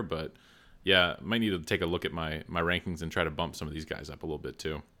higher, but yeah, might need to take a look at my rankings and try to bump some of these guys up a little bit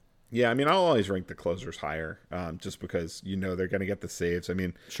too. Yeah, I mean, I'll always rank the closers higher, just because you know they're going to get the saves. I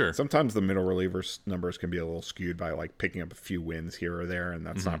mean, sure. Sometimes the middle relievers numbers can be a little skewed by like picking up a few wins here or there, and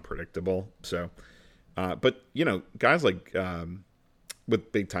that's not predictable. So, but you know, guys like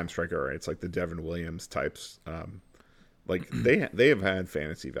with big time striker rates, like the Devin Williams types, like they have had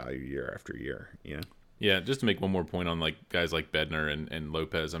fantasy value year after year. You know. Yeah, just to make one more point on like guys like Bednar and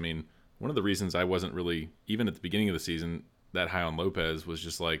Lopez. I mean, one of the reasons I wasn't really even at the beginning of the season that high on Lopez was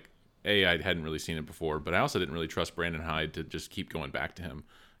just like, I hadn't really seen it before, but I also didn't really trust Brandon Hyde to just keep going back to him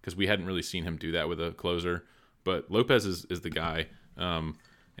because we hadn't really seen him do that with a closer. But Lopez is the guy, and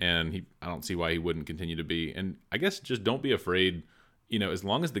I don't see why he wouldn't continue to be. And I guess just don't be afraid, you know, as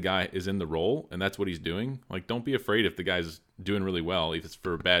long as the guy is in the role and that's what he's doing, like don't be afraid if the guy's doing really well, if it's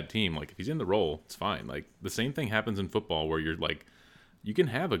for a bad team. Like if he's in the role, it's fine. Like the same thing happens in football where you're like, you can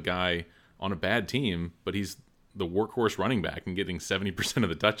have a guy on a bad team, but he's the workhorse running back and getting 70% of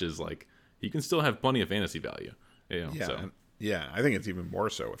the touches. Like you can still have plenty of fantasy value. You know, yeah, so. Yeah. I think it's even more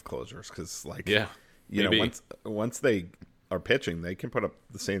so with closers because, like, yeah, you know, once they are pitching, they can put up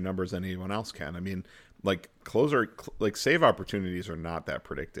the same numbers anyone else can. I mean, like save opportunities are not that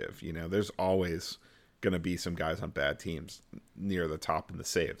predictive. You know, there's always going to be some guys on bad teams near the top in the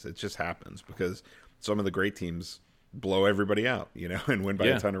saves. It just happens because some of the great teams blow everybody out, and win by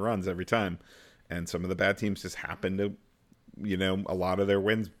a ton of runs every time. And some of the bad teams just happen to, a lot of their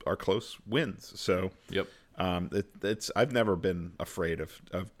wins are close wins. So yep. I've never been afraid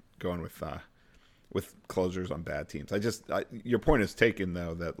of going with closers on bad teams. Your point is taken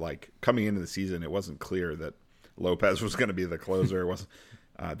though, that like coming into the season, it wasn't clear that Lopez was going to be the closer. It was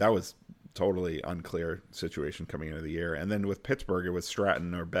that was totally unclear situation coming into the year. And then with Pittsburgh, it was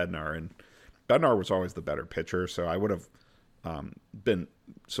Stratton or Bednar, and Bednar was always the better pitcher. So I would have been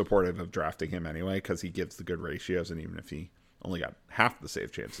supportive of drafting him anyway, because he gives the good ratios. And even if he only got half the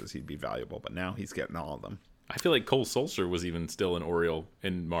save chances, he'd be valuable. But now he's getting all of them. I feel like Cole Sulser was even still an Oriole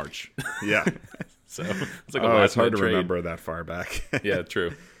in March. Yeah. So it's like it's hard to trade. remember that far back. Yeah,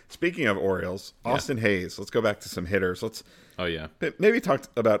 true. Speaking of Orioles, Austin Hayes. Let's go back to some hitters. Oh yeah. Maybe talk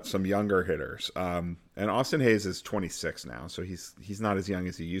about some younger hitters. And Austin Hayes is 26 now, so he's not as young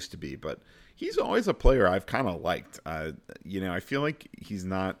as he used to be, but he's always a player I've kind of liked. I feel like he's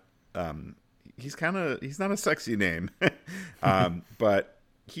not he's not a sexy name, but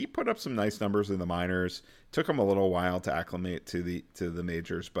he put up some nice numbers in the minors. Took him a little while to acclimate to the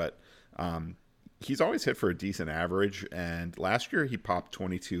majors, but he's always hit for a decent average. And last year he popped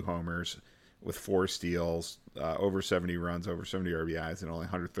 22 homers with 4 steals, over 70 runs, over 70 RBIs in only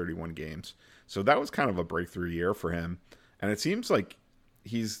 131 games. So that was kind of a breakthrough year for him. And it seems like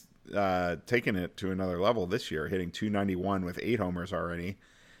he's taken it to another level this year, hitting 291 with 8 homers already.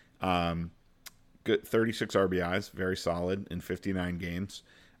 Good 36 RBIs, very solid in 59 games.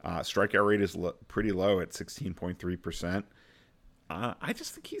 Strikeout rate is pretty low at 16.3%. I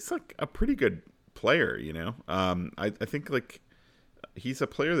just think he's like a pretty good player, I think like he's a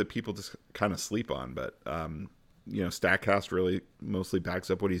player that people just kind of sleep on, but Statcast really mostly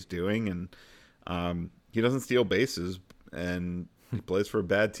backs up what he's doing, and he doesn't steal bases, and he plays for a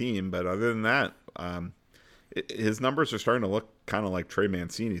bad team. But other than that, his numbers are starting to look kind of like Trey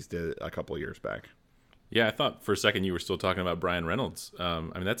Mancini's did a couple years back. Yeah, I thought for a second you were still talking about Brian Reynolds.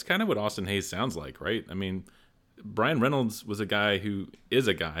 That's kind of what Austin Hayes sounds like, right? Brian Reynolds was a guy who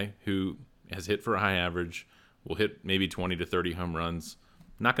has hit for a high average, will hit maybe 20 to 30 home runs,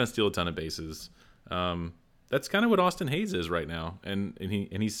 not going to steal a ton of bases. That's kind of what Austin Hayes is right now, and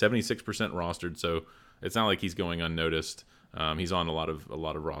he's 76% rostered, so it's not like he's going unnoticed. He's on a lot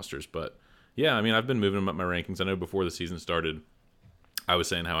of rosters, but yeah, I've been moving him up my rankings. I know before the season started, I was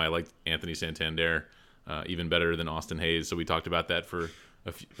saying how I liked Anthony Santander even better than Austin Hayes, so we talked about that for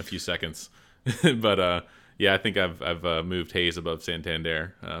a few seconds. But yeah, I think I've moved Hayes above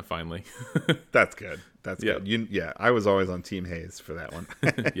Santander finally. That's good. That's good. I was always on Team Hayes for that one.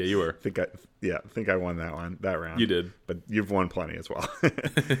 Yeah, you were. I think I won that round. You did, but you've won plenty as well.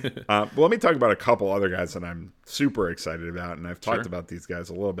 Well, let me talk about a couple other guys that I'm super excited about, and I've talked about these guys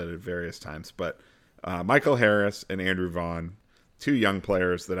a little bit at various times. But Michael Harris and Andrew Vaughn, 2 young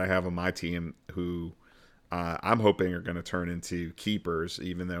players that I have on my team who I'm hoping are going to turn into keepers,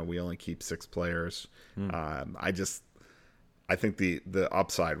 even though we only keep 6 players. I think the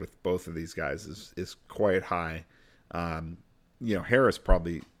upside with both of these guys is quite high. Harris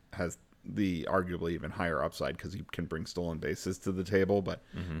probably has the arguably even higher upside because he can bring stolen bases to the table. But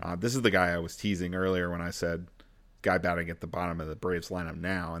this is the guy I was teasing earlier when I said guy batting at the bottom of the Braves lineup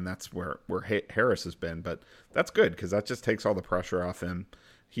now, and that's where Harris has been. But that's good because that just takes all the pressure off him.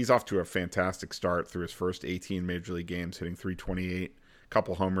 He's off to a fantastic start through his first 18 Major League games, hitting .328,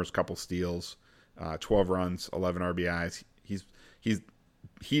 couple homers, couple steals, 12 runs, 11 RBIs. He's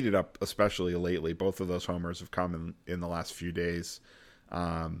heated up, especially lately. Both of those homers have come in the last few days.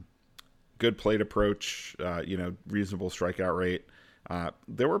 Good plate approach, reasonable strikeout rate.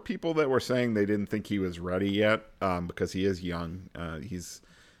 There were people that were saying they didn't think he was ready yet because he is young. He's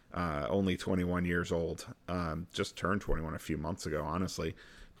only 21 years old, just turned 21 a few months ago, honestly.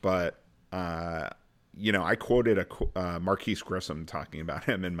 But, I quoted Marquise Grissom talking about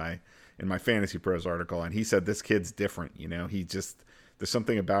him in my Fantasy Pros article, and he said this kid's different. There's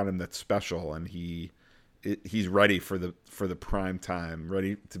something about him that's special, and he's ready for the prime time,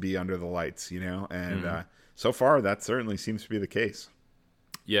 ready to be under the lights, and so far that certainly seems to be the case.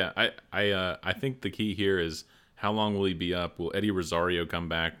 Yeah, I think the key here is how long will he be up? Will Eddie Rosario come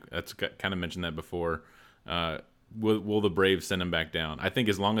back? That's kind of mentioned that before. Will the Braves send him back down? I think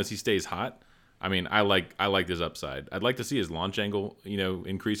as long as he stays hot, I like his upside. I'd like to see his launch angle,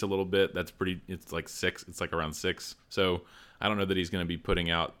 increase a little bit. That's pretty. It's like 6. It's like around 6. So I don't know that he's going to be putting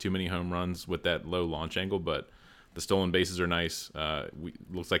out too many home runs with that low launch angle, but the stolen bases are nice.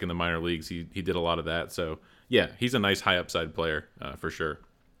 Looks like in the minor leagues he did a lot of that. So yeah, he's a nice high upside player for sure.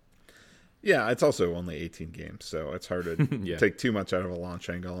 Yeah, it's also only 18 games, so it's hard to Yeah, take too much out of a launch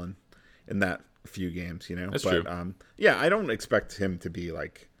angle in that few games, you know. that's But true. yeah, I don't expect him to be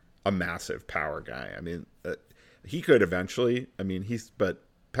like a massive power guy. I mean, he could eventually. I mean, but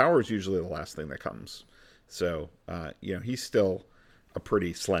power is usually the last thing that comes. So you know, he's still a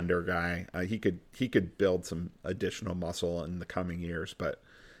pretty slender guy. He could build some additional muscle in the coming years, but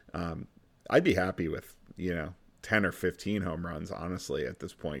I'd be happy with 10 or 15 home runs, honestly, at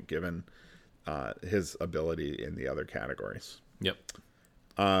this point, given his ability in the other categories. Yep.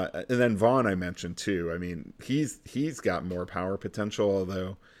 And then Vaughn, I mentioned too. I mean, he's got more power potential,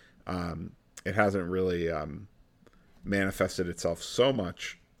 although it hasn't really manifested itself so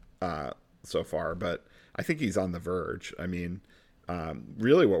much so far. But I think he's on the verge. I mean,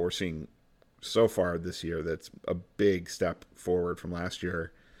 really, what we're seeing so far this year that's a big step forward from last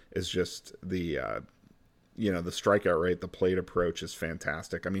year is just the strikeout rate, the plate approach is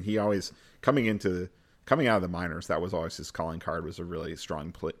fantastic. I mean, he always coming out of the minors, that was always his calling card, was a really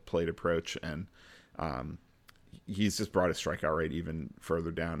strong plate approach, and he's just brought his strikeout rate even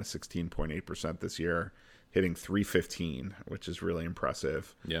further down to 16.8% this year, hitting 315, which is really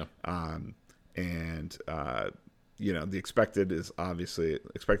impressive. Yeah. The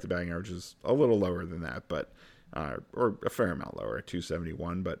expected batting average is a little lower than that, but or a fair amount lower,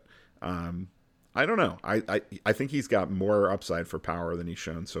 271, but I don't know. I think he's got more upside for power than he's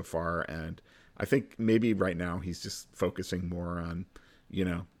shown so far, and I think maybe right now he's just focusing more on,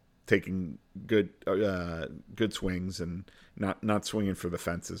 taking good swings and not swinging for the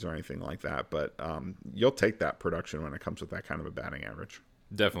fences or anything like that. But you'll take that production when it comes with that kind of a batting average.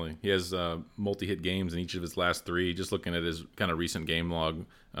 Definitely. He has multi-hit games in each of his last 3. Just looking at his kind of recent game log,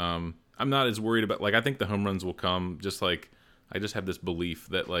 I'm not as worried about, I think the home runs will come, just like I just have this belief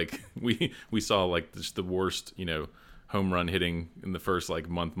that we saw just the worst, home run hitting in the first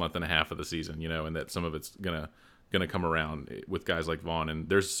month and a half of the season, and that some of it's gonna come around with guys like Vaughn, and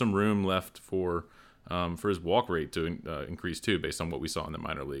there's some room left for his walk rate to increase too, based on what we saw in the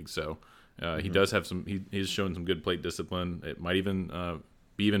minor league. So he does have he's shown some good plate discipline. It might even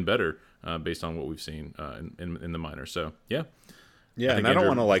be even better based on what we've seen in the minors. So yeah, and I don't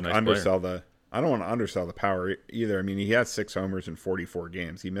want to undersell the power either. I mean, he has 6 homers in 44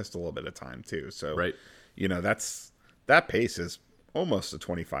 games. He missed a little bit of time too. So, right. That pace is almost a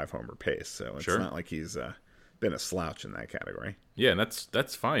 25 homer pace. So it's sure. not like he's been a slouch in that category. Yeah. And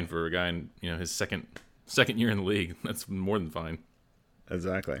that's fine for a guy in, his second year in the league. That's more than fine.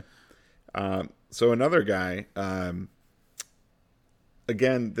 Exactly. So another guy,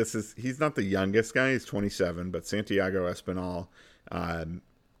 again, he's not the youngest guy. He's 27, but Santiago Espinal, kind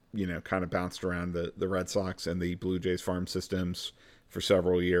of bounced around the Red Sox and the Blue Jays farm systems for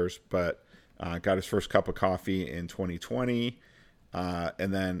several years, but got his first cup of coffee in 2020,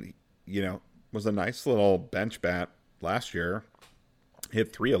 and then, was a nice little bench bat last year.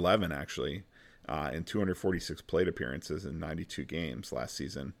 Hit 311 actually in 246 plate appearances in 92 games last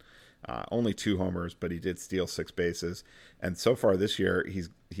season. Only 2 homers, but he did steal 6 bases. And so far this year,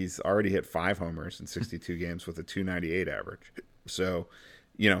 he's already hit 5 homers in 62 games with a 298 average. So,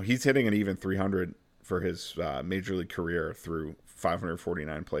 he's hitting an even 300 for his major league career through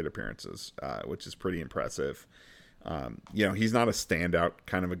 549 plate appearances, which is pretty impressive. He's not a standout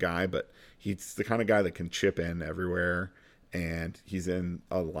kind of a guy, but he's the kind of guy that can chip in everywhere. And he's in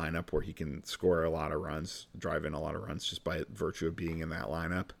a lineup where he can score a lot of runs, drive in a lot of runs just by virtue of being in that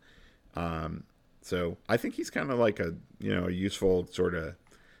lineup. So I think he's kind of like a useful sort of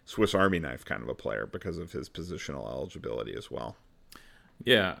Swiss Army knife kind of a player because of his positional eligibility as well.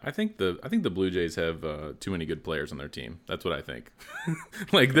 Yeah, I think the Blue Jays have too many good players on their team. That's what I think.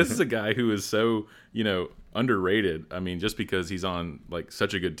 This is a guy who is so, underrated. I mean, just because he's on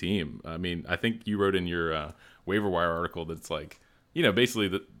such a good team. I mean, I think you wrote in your waiver wire article that's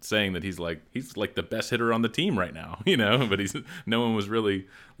basically saying that he's the best hitter on the team right now, but no one was really,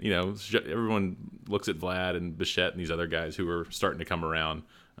 everyone looks at Vlad and Bichette and these other guys who are starting to come around.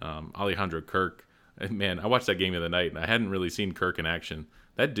 Alejandro Kirk, man, I watched that game the other night and I hadn't really seen Kirk in action.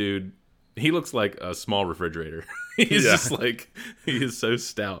 That dude, he looks like a small refrigerator. He's just he is so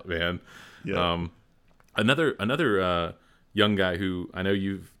stout, man. Yeah. Another young guy who I know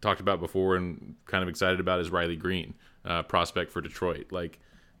you've talked about before and kind of excited about is Riley Green. Prospect for Detroit.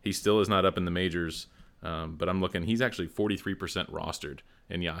 He still is not up in the majors, but I'm looking, he's actually 43% rostered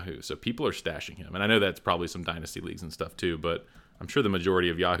in Yahoo, so people are stashing him, and I know that's probably some dynasty leagues and stuff too, but I'm sure the majority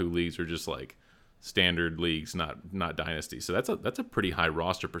of Yahoo leagues are just standard leagues, not dynasty, so that's a pretty high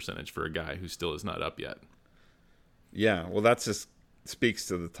roster percentage for a guy who still is not up yet. Yeah, well, that's just speaks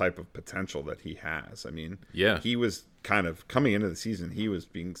to the type of potential that he has. I mean, Yeah. he was kind of coming into the season, he was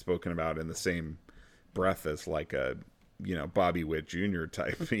being spoken about in the same breath as like a, Bobby Witt Jr.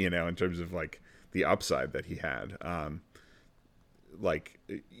 type, in terms of like the upside that he had. And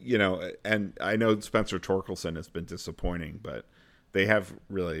I know Spencer Torkelson has been disappointing, but they have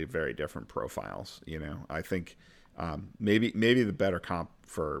really very different profiles. I think maybe the better comp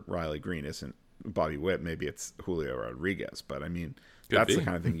for Riley Green isn't Bobby Witt. Maybe it's Julio Rodriguez. But I mean, that's the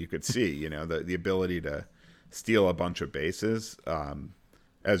kind of thing you could see. The ability to steal a bunch of bases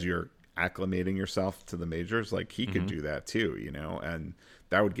as you're acclimating yourself to the majors. Like he could do that too. And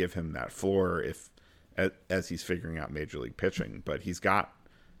that would give him that floor as he's figuring out major league pitching. But he's got,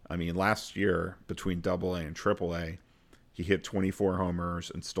 last year between AA and AAA, he hit 24 homers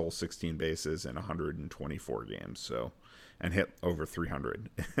and stole 16 bases in 124 games. So, and hit over 300.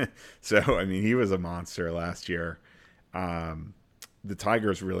 So, he was a monster last year. The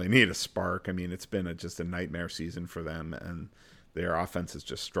Tigers really need a spark. It's been just a nightmare season for them, and their offense has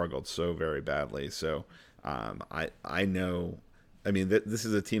just struggled so very badly. So, I know. This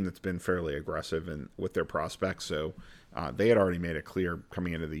is a team that's been fairly aggressive with their prospects. So they had already made it clear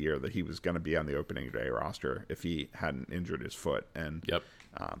coming into the year that he was going to be on the opening day roster if he hadn't injured his foot. And yep.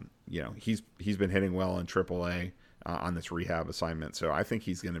 He's been hitting well in AAA on this rehab assignment. So I think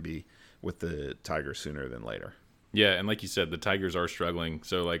he's going to be with the Tigers sooner than later. Yeah, and like you said, the Tigers are struggling.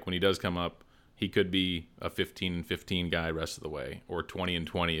 So like when he does come up, he could be a 15-15 guy rest of the way, or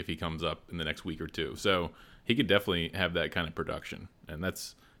 20-20 if he comes up in the next week or two. So he could definitely have that kind of production, and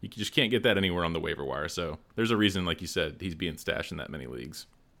you just can't get that anywhere on the waiver wire. So there's a reason, like you said, he's being stashed in that many leagues.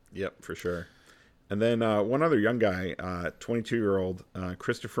 Yep, for sure. And then one other young guy, 22-year-old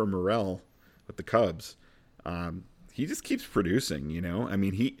Christopher Morel with the Cubs. He just keeps producing.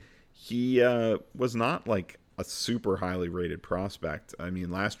 He was not like a super highly rated prospect.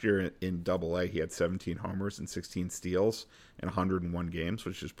 Last year in AA, he had 17 homers and 16 steals in 101 games,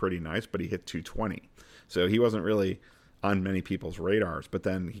 which is pretty nice, but he hit 220. So he wasn't really on many people's radars. But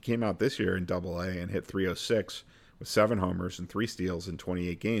then he came out this year in AA and hit 306 with 7 homers and 3 steals in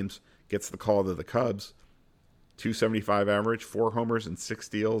 28 games, gets the call to the Cubs, 275 average, 4 homers and 6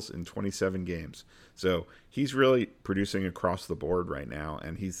 steals in 27 games. So he's really producing across the board right now,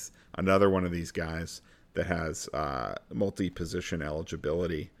 and he's another one of these guys that has multi-position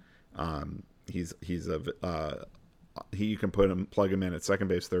eligibility. You can plug him in at second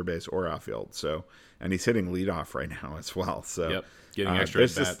base, third base, or outfield. So, and he's hitting leadoff right now as well. So, yep, getting extra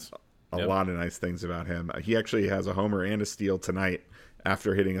at bats. A lot of nice things about him. He actually has a homer and a steal tonight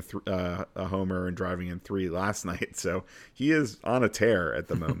after hitting a homer and driving in 3 last night. So he is on a tear at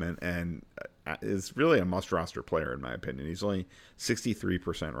the moment and is really a must-roster player in my opinion. He's only 63%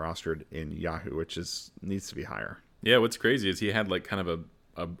 rostered in Yahoo, which needs to be higher. Yeah, what's crazy is he had like kind of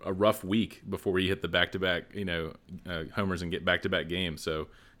a rough week before he hit the back-to-back, homers and get back-to-back games. So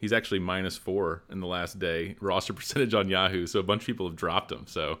he's actually -4 in the last day roster percentage on Yahoo. So a bunch of people have dropped him.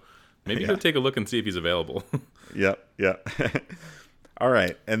 So maybe go take a look and see if he's available. Yep. All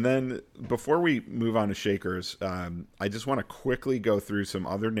right. And then before we move on to Shakers, I just want to quickly go through some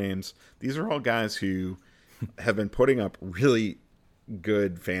other names. These are all guys who have been putting up really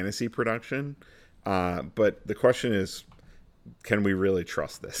good fantasy production. But the question is, can we really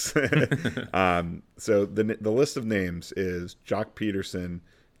trust this? So the list of names is Jock Peterson,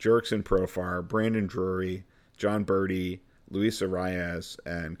 Jurickson Profar, Brandon Drury, John Birdie, Luis Arias,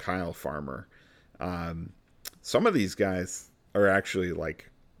 and Kyle Farmer. Some of these guys are actually like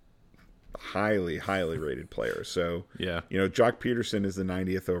highly rated players. So, yeah, Jock Peterson is the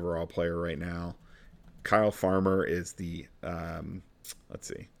 90th overall player right now. Kyle Farmer is the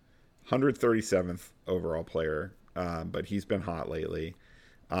 137th overall player, but he's been hot lately.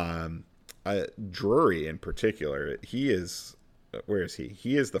 Drury in particular, where is he?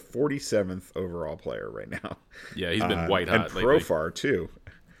 He is the 47th overall player right now. Yeah, he's been white hot lately. And Profar too.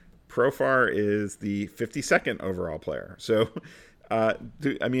 Profar is the 52nd overall player. So,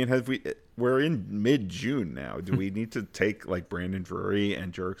 we're in mid-June now. Do we need to take like Brandon Drury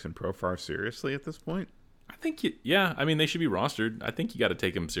and Jurickson Profar seriously at this point? I think, they should be rostered. I think you got to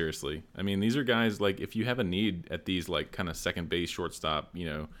take them seriously. These are guys like if you have a need at these like kind of second base, shortstop,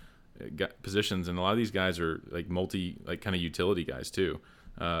 positions, and a lot of these guys are like kind of utility guys too.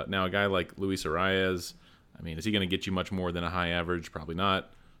 Now a guy like Luis Arias, is he going to get you much more than a high average? Probably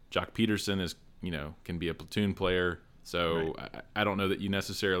not. Jock Peterson is, can be a platoon player. So right. I don't know that you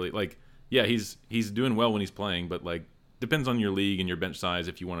necessarily he's doing well when he's playing, but like depends on your league and your bench size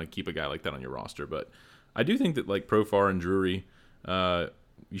if you want to keep a guy like that on your roster. But I do think that like Profar and Drury,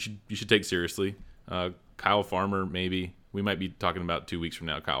 you should take seriously. Kyle Farmer maybe. we might be talking about 2 weeks from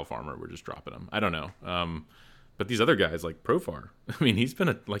now, Kyle Farmer, we're just dropping him. I don't know. But these other guys like Profar, I mean, he's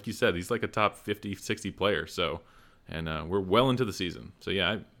been like you said, he's like a top 50, 60 player. So, and we're well into the season. So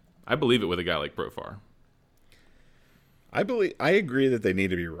yeah, I believe it with a guy like Profar. I agree that they need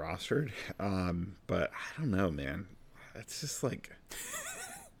to be rostered. But I don't know, man. It's just like,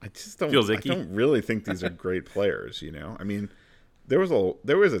 I just don't, Feels icky. I don't really think these are great players, you know? I mean, there was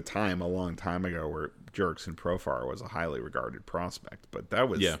a time a long time ago where Jurickson Profar was a highly regarded prospect, but that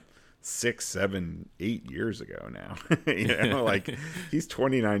was 6, 7, 8 years ago now. You know, like he's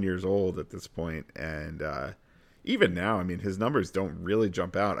 29 years old at this point, and even now, I mean, his numbers don't really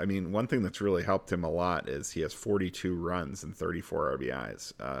jump out. I mean, one thing that's really helped him a lot is he has 42 runs and 34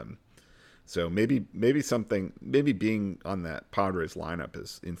 RBIs. So maybe being on that Padres lineup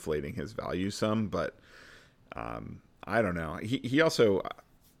is inflating his value some, but I don't know. He also,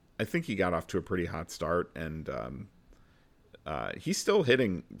 I think he got off to a pretty hot start, and he's still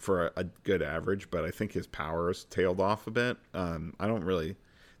hitting for a good average, but I think his power has tailed off a bit. I don't really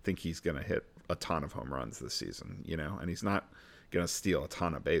think he's going to hit a ton of home runs this season, you know, and he's not going to steal a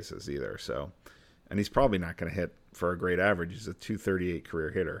ton of bases either. So, and he's probably not going to hit for a great average. He's a 238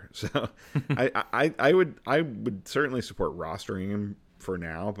 career hitter. So I would certainly support rostering him for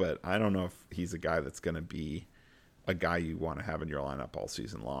now, but I don't know if he's a guy that's going to be a guy you want to have in your lineup all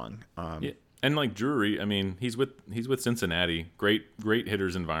season long. Yeah. And like Drury, I mean, he's with Cincinnati, great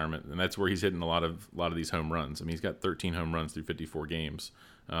hitters environment, and that's where he's hitting a lot of these home runs. I mean, he's got 13 home runs through 54 games.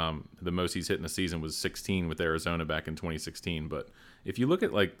 The most he's hit in a season was 16 with Arizona back in 2016. But if you look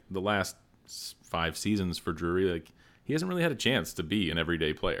at like the last 5 seasons for Drury, like he hasn't really had a chance to be an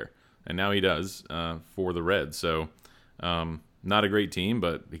everyday player, and now he does for the Reds. So not a great team,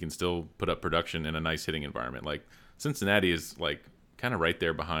 but he can still put up production in a nice hitting environment. Like Cincinnati is like kind of right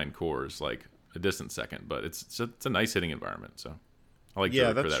there behind Coors, like a distant second, but it's a nice hitting environment. So I like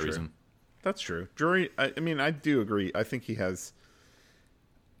Drury for that reason. That's true. Drury, I mean, I do agree. I think he has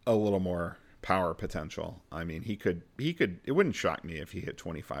a little more power potential. I mean, he could. It wouldn't shock me if he hit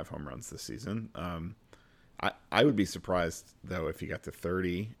 25 home runs this season. I would be surprised though if he got to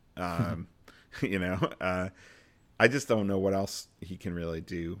 30. You know, I just don't know what else he can really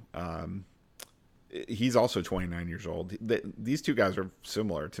do. He's also 29 years old. These two guys are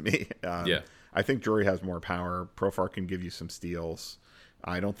similar to me. I think Drury has more power. Profar can give you some steals.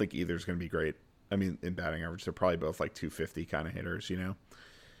 I don't think either's going to be great. I mean, in batting average, they're probably both like 250 kind of hitters, you know.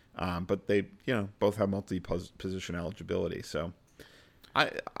 But they, you know, both have multi-position eligibility. So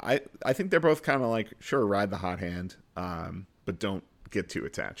I think they're both kind of like, sure, ride the hot hand, but don't get too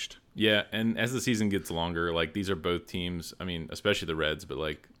attached. Yeah, and as the season gets longer, like these are both teams, I mean, especially the Reds, but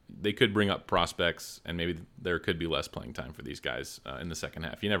like they could bring up prospects, and maybe there could be less playing time for these guys in the second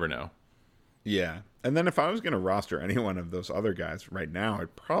half. You never know. Yeah. And then if I was going to roster any one of those other guys right now,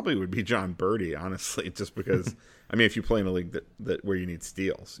 it probably would be John Birdie, honestly, just because, I mean, if you play in a league that where you need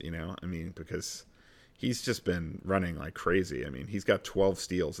steals, you know, I mean, because he's just been running like crazy. I mean, he's got 12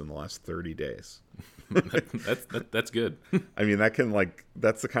 steals in the last 30 days. That's good. I mean, that's like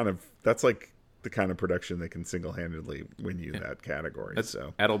the kind of production that can single-handedly win you that category. That's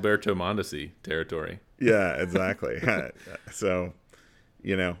so Adalberto Mondesi territory. Yeah, exactly. So,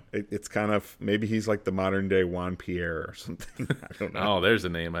 you know, it's kind of, maybe he's like the modern day Juan Pierre or something. I don't know. Oh, there's a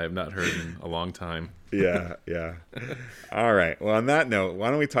name I have not heard in a long time. Yeah. All right. Well, on that note, why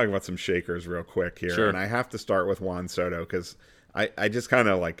don't we talk about some shakers real quick here? Sure. And I have to start with Juan Soto because I just kind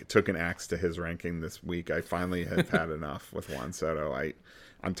of like took an axe to his ranking this week. I finally have had enough with Juan Soto.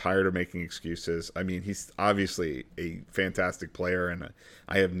 I'm tired of making excuses. I mean, he's obviously a fantastic player, and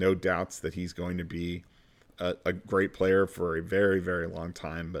I have no doubts that he's going to be a great player for a very, very long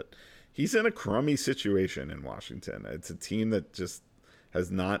time. But he's in a crummy situation in Washington. It's a team that just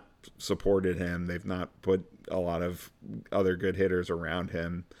has not supported him. They've not put a lot of other good hitters around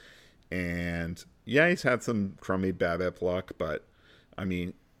him. And yeah, he's had some crummy BABIP luck, but I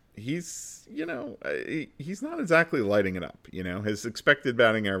mean, he's not exactly lighting it up. You know, his expected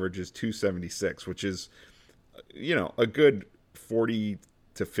batting average is 276, which is, you know, a good 40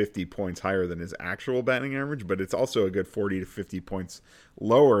 to 50 points higher than his actual batting average, but it's also a good 40 to 50 points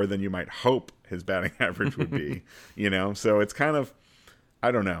lower than you might hope his batting average would be, you know? So it's kind of,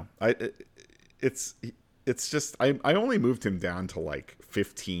 I don't know. It's just, I only moved him down to like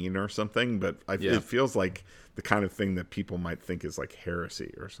 15 or something, but it feels like the kind of thing that people might think is like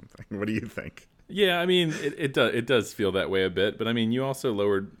heresy or something. What do you think? Yeah, I mean, it does feel that way a bit, but I mean, you also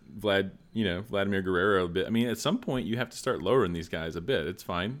lowered Vladimir Guerrero a bit. I mean, at some point you have to start lowering these guys a bit. It's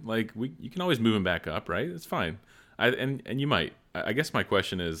fine. Like you can always move them back up, right? It's fine. And you might. I guess my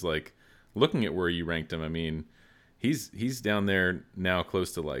question is like, looking at where you ranked him. I mean, he's down there now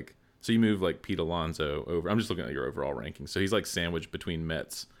close to like, so you move like Pete Alonso over. I'm just looking at your overall ranking. So he's like sandwiched between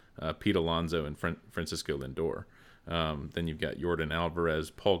Mets, Pete Alonso, and Francisco Lindor. Then you've got Yordan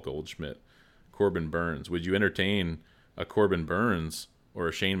Alvarez, Paul Goldschmidt, Corbin Burns. Would you entertain a Corbin Burns or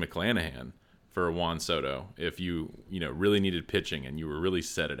a Shane McClanahan for a Juan Soto if you really needed pitching and you were really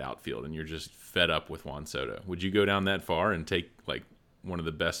set at outfield and you're just fed up with Juan Soto? Would you go down that far and take like one of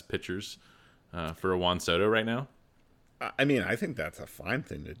the best pitchers for a Juan Soto right now? I mean, I think that's a fine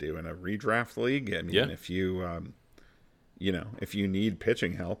thing to do in a redraft league. I mean, if you if you need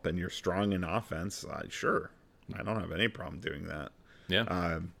pitching help and you're strong in offense, sure, I don't have any problem doing that.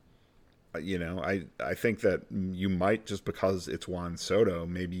 Yeah. I think that you might, just because it's Juan Soto,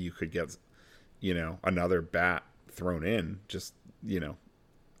 maybe you could get, another bat thrown in, just,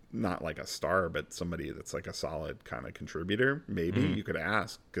 not like a star, but somebody that's like a solid kind of contributor. Maybe you could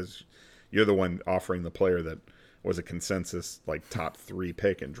ask, because you're the one offering the player that was a consensus like top 3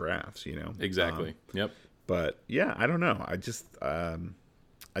 pick in drafts, Exactly. Yep. But yeah, I don't know. I just, I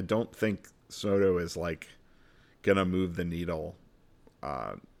don't think Soto is like gonna move the needle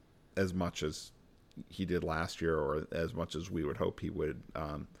as much as he did last year, or as much as we would hope he would.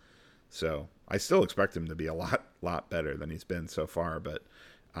 So I still expect him to be a lot better than he's been so far. But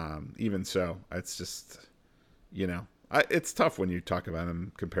even so, it's just, it's tough when you talk about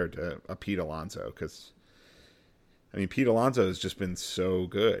him compared to a Pete Alonso, because I mean, Pete Alonso has just been so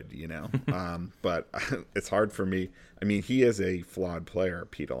good, but it's hard for me. I mean, he is a flawed player,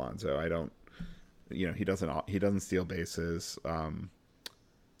 Pete Alonso. I don't, he doesn't steal bases.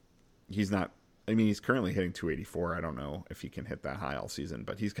 He's not, I mean, he's currently hitting 284. I don't know if he can hit that high all season,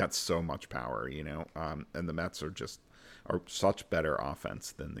 but he's got so much power, and the Mets are such better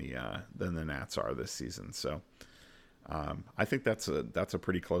offense than the Nats are this season. So I think that's a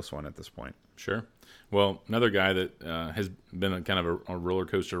pretty close one at this point. Sure. Well, another guy that has been a kind of a roller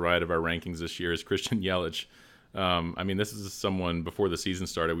coaster ride of our rankings this year is Christian Yelich. I mean, this is someone, before the season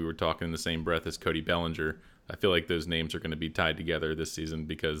started, we were talking in the same breath as Cody Bellinger. I feel like those names are going to be tied together this season,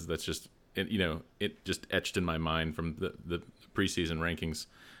 because that's just, it just etched in my mind from the preseason rankings.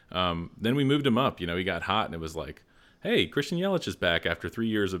 Then we moved him up. He got hot, and it was like, hey, Christian Yelich is back after 3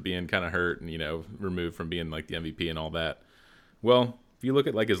 years of being kind of hurt and, removed from being like the MVP and all that. Well, if you look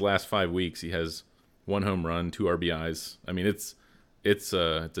at like his last 5 weeks, he has 1 home run, 2 RBIs. I mean, it's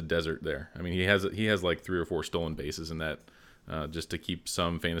a desert there. I mean, he has like 3 or 4 stolen bases in that, just to keep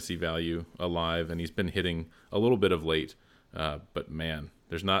some fantasy value alive. And he's been hitting a little bit of late. But man,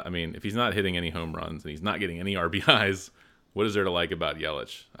 if he's not hitting any home runs and he's not getting any RBIs, what is there to like about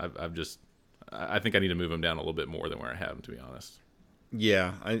Yelich? I think I need to move him down a little bit more than where I have him, to be honest.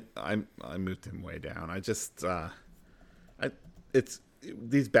 Yeah, I moved him way down. I just it's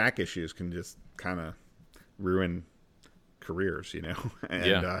these back issues can just kind of ruin careers,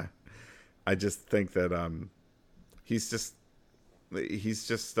 And I just think that he's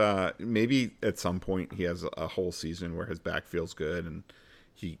just maybe at some point he has a whole season where his back feels good and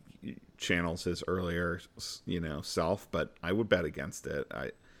he channels his earlier self, but I would bet against it.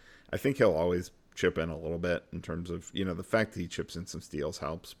 I think he'll always chip in a little bit in terms of, the fact that he chips in some steals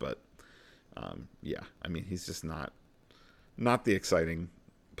helps, but I mean, he's just not the exciting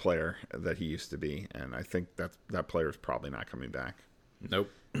player that he used to be, and I think that player is probably not coming back.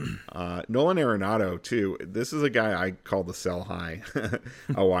 Nope. Nolan Arenado too. This is a guy I called the sell high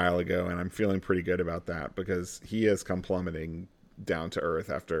a while ago, and I'm feeling pretty good about that, because he has come plummeting down to earth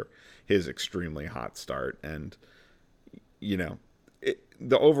after his extremely hot start, and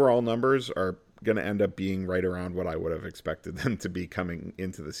the overall numbers are going to end up being right around what I would have expected them to be coming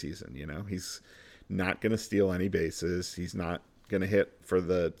into the season. He's not going to steal any bases. He's not going to hit for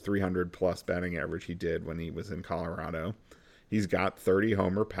the 300 plus batting average he did when he was in Colorado. He's got 30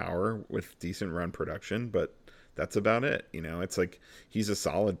 homer power with decent run production, but that's about it. It's like he's a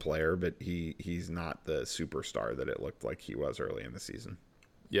solid player, but he's not the superstar that it looked like he was early in the season.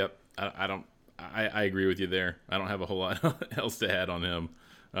 Yep. I agree with you there. I don't have a whole lot else to add on him.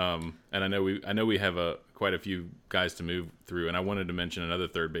 And I know we have quite a few guys to move through, and I wanted to mention another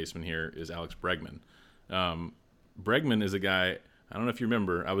third baseman here is Alex Bregman. Bregman is a guy, I don't know if you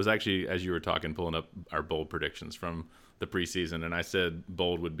remember, I was actually, as you were talking, pulling up our bold predictions from the preseason, and I said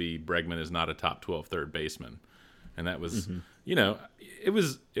bold would be Bregman is not a top 12 third baseman. And that was, it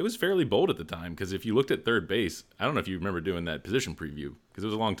was fairly bold at the time, because if you looked at third base, I don't know if you remember doing that position preview, because it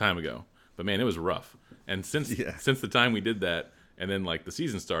was a long time ago. But man, it was rough. And since the time we did that, and then like the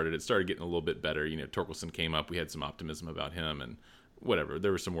season started, it started getting a little bit better. Torkelson came up. We had some optimism about him, and whatever.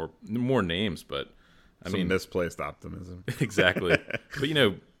 There were some more names, but I mean, misplaced optimism. Exactly.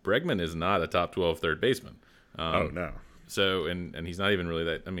 But Bregman is not a top 12 third baseman. Oh no. So and he's not even really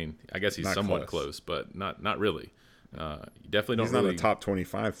that. I mean, I guess he's Not somewhat close, but not really. You definitely don't. He's really... not a top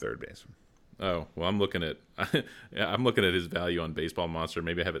 25 third baseman. Oh well, I'm looking at his value on Baseball Monster.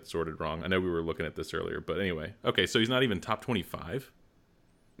 Maybe I have it sorted wrong. I know we were looking at this earlier, but anyway. Okay, so he's not even top 25.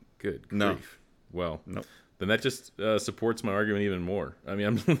 Good grief. No. Well, nope. Then that just supports my argument even more. I'm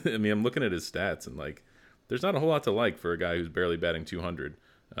I'm looking at his stats and like, there's not a whole lot to like for a guy who's barely batting 200.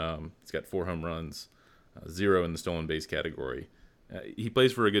 He's got 4 home runs, 0 in the stolen base category. He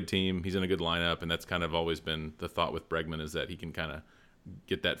plays for a good team. He's in a good lineup, and that's kind of always been the thought with Bregman, is that he can kind of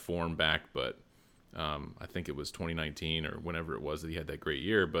get that form back. But I think it was 2019 or whenever it was that he had that great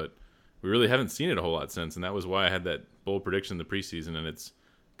year. But we really haven't seen it a whole lot since, and that was why I had that bold prediction in the preseason, and it's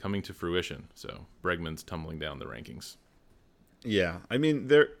coming to fruition. So Bregman's tumbling down the rankings. Yeah, I mean,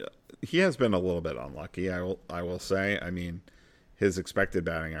 he has been a little bit unlucky. I will say. I mean, his expected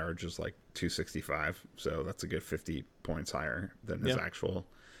batting average is like 265, so that's a good 50 points higher than his actual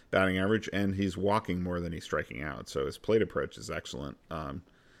batting average, and he's walking more than he's striking out. So his plate approach is excellent,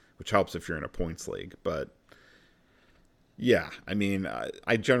 which helps if you're in a points league. But yeah, I mean,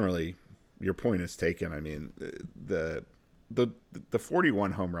 I generally, your point is taken. I mean, the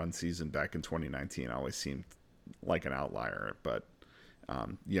 41 home run season back in 2019 always seemed like an outlier, but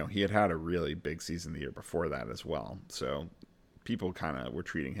he had a really big season the year before that as well. So people kind of were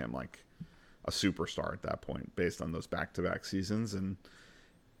treating him like a superstar at that point based on those back-to-back seasons, and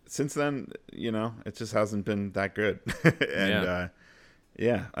since then, it just hasn't been that good. And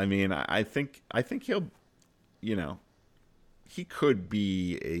I mean, I think he'll, he could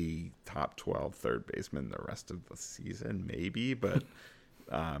be a top 12 third baseman the rest of the season, maybe, but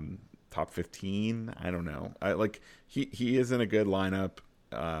top 15, I don't know. He is in a good lineup,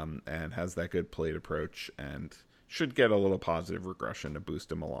 and has that good plate approach, and should get a little positive regression to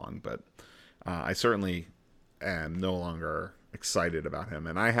boost him along. But I certainly am no longer excited about him,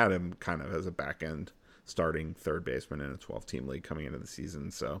 and I had him kind of as a back end starting third baseman in a 12-team league coming into the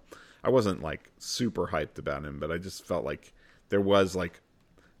season, so I wasn't like super hyped about him, but I just felt like there was like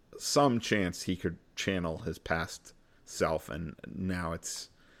some chance he could channel his past self, and now it's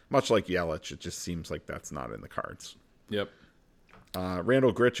much like Yelich. It just seems like that's not in the cards. Yep.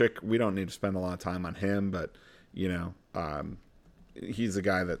 Randall Grichuk, we don't need to spend a lot of time on him, but he's a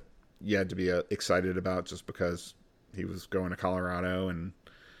guy that you had to be excited about just because he was going to Colorado, and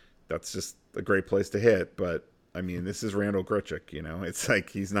that's just a great place to hit. But I mean, this is Randall Grichuk, it's like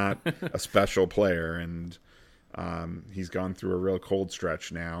he's not a special player, and he's gone through a real cold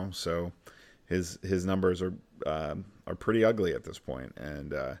stretch now, so his numbers are pretty ugly at this point,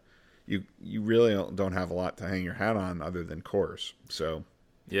 and you really don't have a lot to hang your hat on other than Coors. So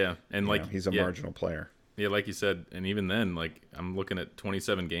yeah, and he's a marginal player. Yeah, like you said, and even then, like I'm looking at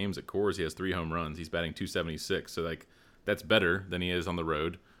 27 games at Coors, he has 3 home runs. He's batting 276, so like that's better than he is on the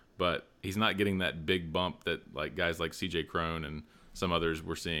road, but he's not getting that big bump that like guys like CJ Cron and some others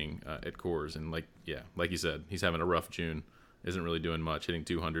we're seeing at Coors. And like you said, he's having a rough June. Isn't really doing much, hitting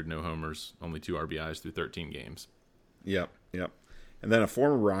 200, no homers, only 2 RBIs through 13 games. Yep. And then a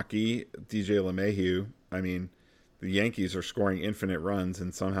former Rocky, DJ LeMahieu. I mean, the Yankees are scoring infinite runs,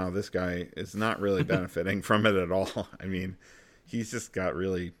 and somehow this guy is not really benefiting from it at all. I mean, he's just got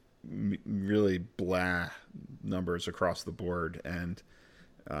really, really blah numbers across the board, and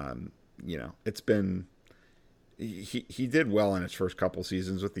it's been. He did well in his first couple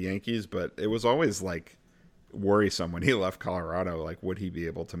seasons with the Yankees, but it was always like worrisome when he left Colorado. Like, would he be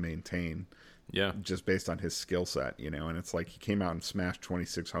able to maintain? Yeah, just based on his skill set, and it's like he came out and smashed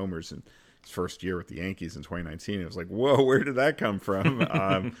 26 homers in his first year with the Yankees in 2019. It was like, whoa, where did that come from?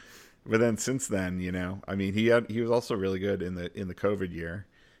 But then since then, I mean, he was also really good in the COVID year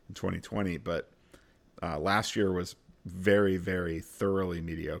in 2020, but last year was very, very thoroughly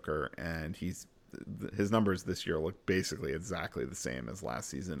mediocre, and his numbers this year look basically exactly the same as last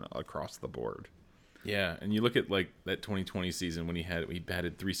season across the board. Yeah, and you look at like that 2020 season when he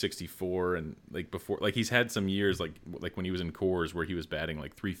batted 364, and like before, like he's had some years like when he was in Coors where he was batting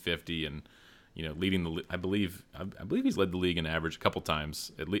like 350 and leading the. I believe he's led the league in average a couple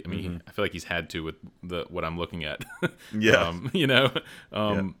times at least. I mean, I feel like he's had to with what I'm looking at. Yeah,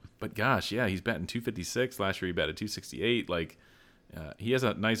 But gosh, yeah, he's batting 256. Last year he batted 268. Like he has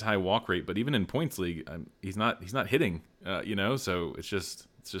a nice high walk rate, but even in points league, he's not hitting. So it's just.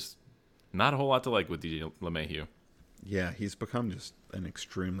 Not a whole lot to like with DJ LeMahieu. Yeah, he's become just an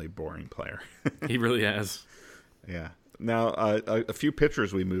extremely boring player. He really has. Yeah. Now, a few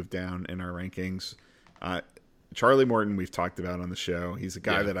pitchers we moved down in our rankings. Charlie Morton, we've talked about on the show. He's a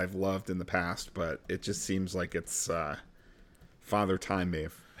guy that I've loved in the past, but it just seems like it's Father Time may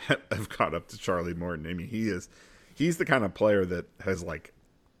have have caught up to Charlie Morton. I mean, he's the kind of player that has like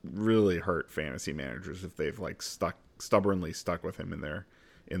really hurt fantasy managers if they've like stubbornly stuck with him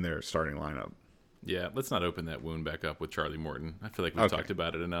in their starting lineup. Yeah, let's not open that wound back up with Charlie Morton. I feel like we've talked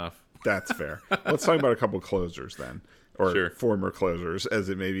about it enough. That's fair. Let's talk about a couple closers then, or sure. former closers, as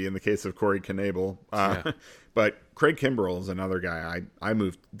it may be in the case of Corey Knebel. But Craig Kimbrell is another guy I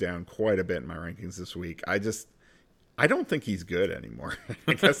moved down quite a bit in my rankings this week. I don't think he's good anymore.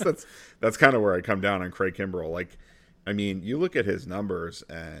 I guess that's kind of where I come down on Craig Kimbrell. Like, I mean, you look at his numbers,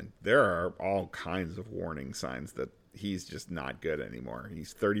 and there are all kinds of warning signs that he's just not good anymore.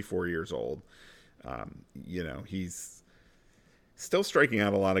 He's 34 years old. He's still striking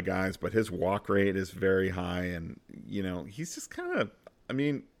out a lot of guys, but his walk rate is very high. And, he's just kind of, I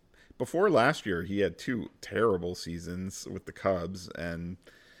mean, before last year, he had 2 terrible seasons with the Cubs. And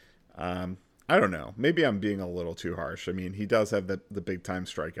I don't know, maybe I'm being a little too harsh. I mean, he does have the big time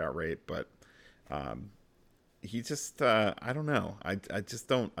strikeout rate, but he just, I don't know. I just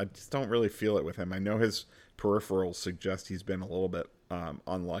don't really feel it with him. I know his peripherals suggest he's been a little bit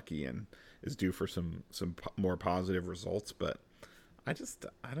unlucky and is due for some more positive results, but I just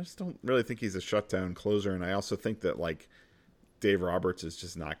don't really think he's a shutdown closer. And I also think that like Dave Roberts is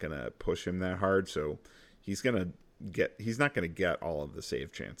just not going to push him that hard, so he's not going to get all of the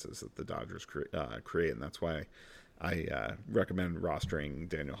save chances that the Dodgers create, and that's why I recommend rostering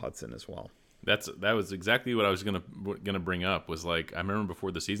Daniel Hudson as well. That was exactly what I was gonna bring up. Was like, I remember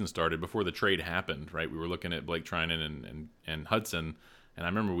before the season started, before the trade happened, right? We were looking at Blake Treinen and Hudson, and I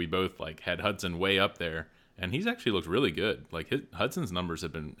remember we both like had Hudson way up there, and he's actually looked really good. Like Hudson's numbers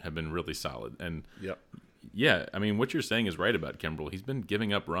have been really solid, and yeah, I mean, what you're saying is right about Kimbrell. He's been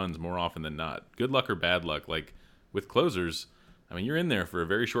giving up runs more often than not. Good luck or bad luck, like with closers, I mean, you're in there for a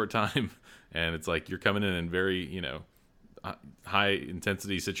very short time, and it's like you're coming in very high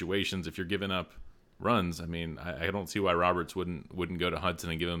intensity situations. If you're giving up runs, I mean, I don't see why Roberts wouldn't go to Hudson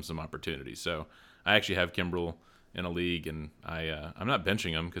and give him some opportunities. So I actually have Kimbrell in a league, and I'm not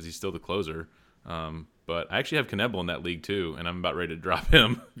benching him because he's still the closer. But I actually have Knebel in that league too, and I'm about ready to drop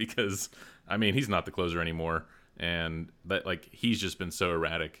him because I mean he's not the closer anymore, and he's just been so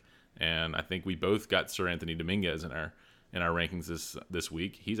erratic. And I think we both got Sir Anthony Dominguez in our rankings this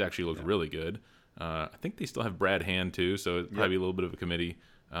week. He's actually looked really good. I think they still have Brad Hand too, so it'd probably be a little bit of a committee.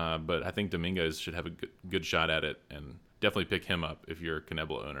 But I think Dominguez should have a good shot at it, and definitely pick him up if you're a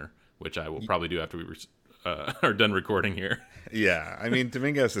Knebel owner, which I will probably do after we are done recording here. Yeah, I mean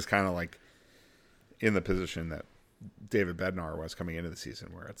Dominguez is kind of like in the position that David Bednar was coming into the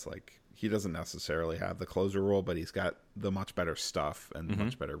season, where it's like he doesn't necessarily have the closer role, but he's got the much better stuff and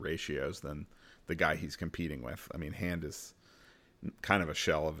much better ratios than the guy he's competing with. I mean, Hand is kind of a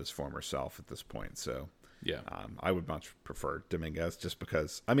shell of his former self at this point. So yeah, I would much prefer Dominguez just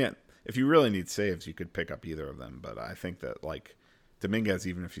because, I mean, if you really need saves, you could pick up either of them. But I think that like Dominguez,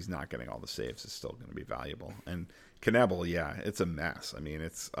 even if he's not getting all the saves, is still going to be valuable. And Knebel, yeah, it's a mess. I mean,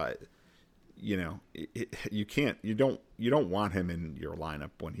 it's, you don't want him in your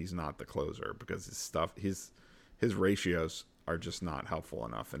lineup when he's not the closer, because his ratios are just not helpful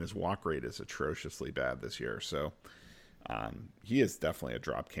enough, and his walk rate is atrociously bad this year. So he is definitely a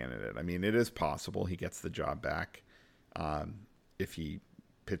drop candidate. I mean, it is possible he gets the job back if he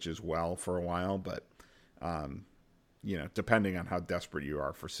pitches well for a while, but depending on how desperate you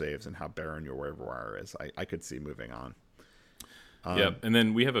are for saves and how barren your waiver wire is, I could see moving on. Yeah, and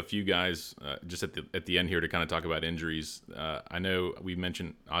then we have a few guys just at the end here to kind of talk about injuries. I know we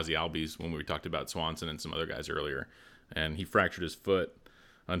mentioned Ozzie Albies when we talked about Swanson and some other guys earlier, and he fractured his foot.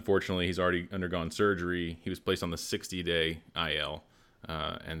 Unfortunately, he's already undergone surgery. He was placed on the 60-day IL,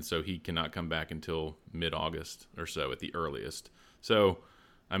 and so he cannot come back until mid-August or so at the earliest. So,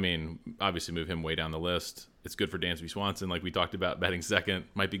 I mean, obviously move him way down the list. It's good for Dansby Swanson, like we talked about, batting second.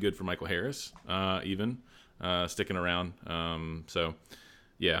 Might be good for Michael Harris, even. Sticking around. So,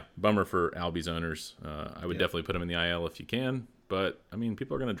 yeah, bummer for Albie's owners. I would definitely put him in the IL if you can. But, I mean,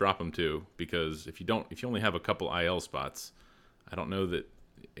 people are going to drop him too, because if you only have a couple IL spots, I don't know that,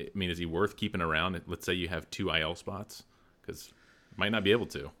 I mean, is he worth keeping around? Let's say you have 2 IL spots, because might not be able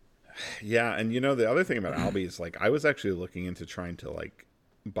to. Yeah, and the other thing about Albie is, like, I was actually looking into trying to, like,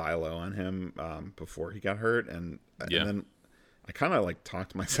 buy low on him before he got hurt, and then I kind of, like,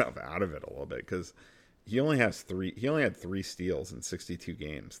 talked myself out of it a little bit, because he only had 3 steals in 62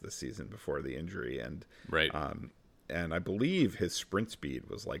 games this season before the injury, and right. And I believe his sprint speed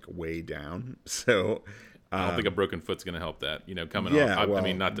was like way down. So I don't think a broken foot's going to help that. Coming off. I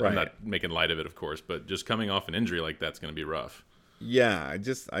mean, I'm not making light of it, of course, but just coming off an injury like that's going to be rough. Yeah, I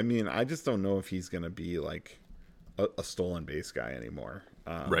just don't know if he's going to be like a stolen base guy anymore.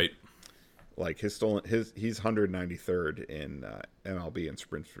 Right. Like he's 193rd in MLB in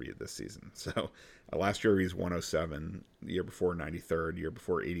sprint speed this season. So last year he was 107, the year before 93rd, year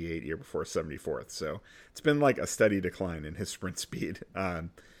before 88, year before 74th. So it's been like a steady decline in his sprint speed. And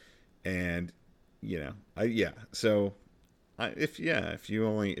so if you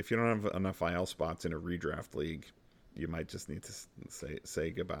don't have enough IL spots in a redraft league, you might just need to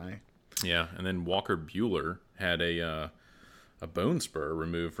say goodbye. Yeah, and then Walker Buehler had a bone spur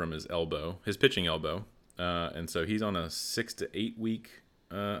removed from his elbow, his pitching elbow, and so he's on a 6 to 8 week,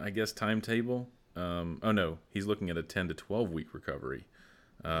 timetable. Oh no, he's looking at a 10 to 12 week recovery.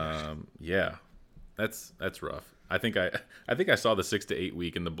 Yeah, that's rough. I think I saw the 6 to 8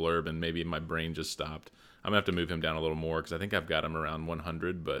 week in the blurb, and maybe my brain just stopped. I'm gonna have to move him down a little more because I think I've got him around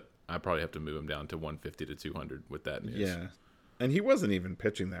 100, but I probably have to move him down to 150 to 200 with that news. Yeah, and he wasn't even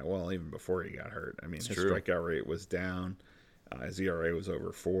pitching that well even before he got hurt. I mean, his strikeout rate was down. His ERA was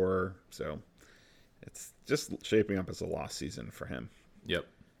over 4, so it's just shaping up as a lost season for him. Yep.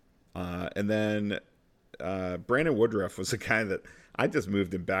 And then Brandon Woodruff was a guy that I just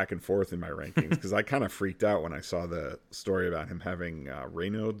moved him back and forth in my rankings because I kind of freaked out when I saw the story about him having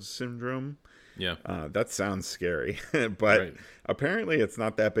Raynaud's syndrome. Yeah. That sounds scary, but apparently it's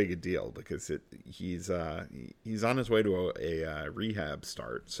not that big a deal because he's on his way to a rehab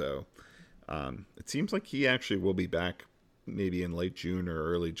start. So it seems like he actually will be back maybe in late June or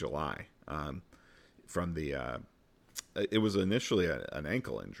early July from the it was initially an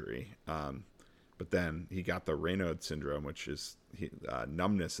ankle injury, but then he got the Raynaud syndrome, which is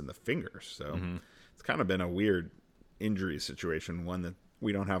numbness in the fingers. So it's kind of been a weird injury situation, one that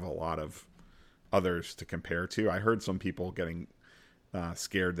we don't have a lot of others to compare to. I heard some people getting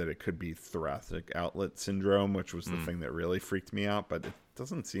scared that it could be thoracic outlet syndrome, which was the thing that really freaked me out, but it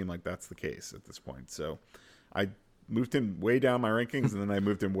doesn't seem like that's the case at this point. So I moved him way down my rankings, and then I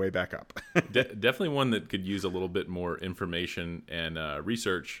moved him way back up. Definitely one that could use a little bit more information and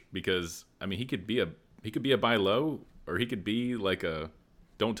research, because I mean he could be a buy low, or he could be like a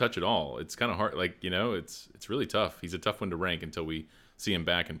don't touch at all. It's kind of hard, it's really tough. He's a tough one to rank until we see him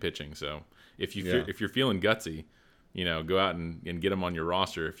back in pitching. So if you're feeling gutsy, go out and get him on your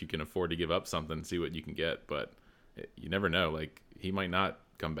roster if you can afford to give up something, see what you can get. But you never know. Like, he might not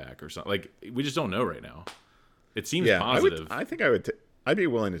come back or something. Like, we just don't know right now. It seems positive. I'd be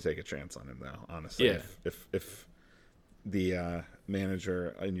willing to take a chance on him though, honestly. Yeah. If the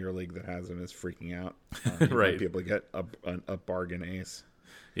manager in your league that has him is freaking out, you might be able to get a bargain ace.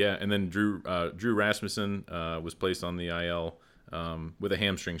 Yeah, and then Drew Rasmussen was placed on the IL with a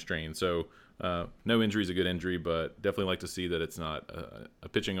hamstring strain. So no injury is a good injury, but definitely like to see that it's not a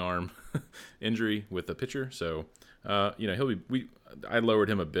pitching arm injury with a pitcher. So he'll be. I lowered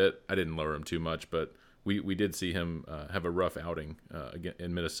him a bit. I didn't lower him too much, but we did see him have a rough outing again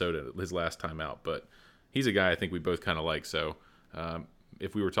in Minnesota his last time out. But he's a guy I think we both kind of like. So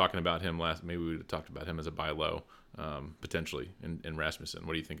if we were talking about him last, maybe we would have talked about him as a buy low potentially in Rasmussen.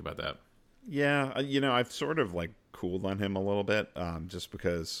 What do you think about that? Yeah, I've sort of like cooled on him a little bit just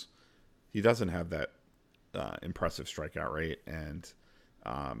because he doesn't have that impressive strikeout rate, and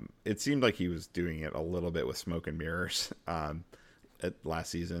it seemed like he was doing it a little bit with smoke and mirrors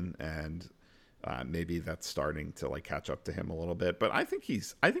last season, and maybe that's starting to like catch up to him a little bit. But I think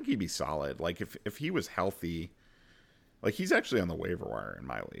he'd be solid. Like if he was healthy, like he's actually on the waiver wire in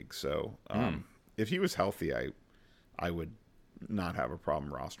my league. So if he was healthy, I would not have a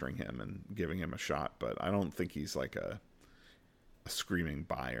problem rostering him and giving him a shot. But I don't think he's like a screaming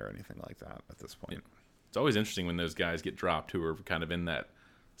buy or anything like that at this point. Yeah. It's always interesting when those guys get dropped who are kind of in that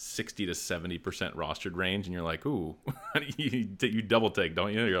 60 to 70% rostered range, and you're like, ooh, you double take,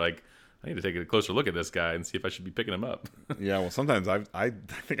 don't you? You're like, I need to take a closer look at this guy and see if I should be picking him up. Yeah, well, sometimes I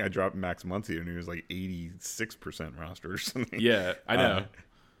think I dropped Max Muncy and he was like 86% rostered or something. Yeah, I know.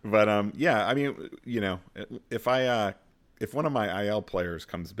 But yeah, I mean, if one of my IL players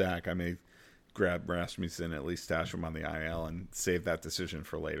comes back, I may grab Rasmussen, at least stash him on the IL, and save that decision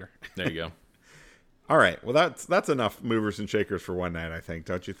for later. There you go. All right. Well, that's enough movers and shakers for one night, I think.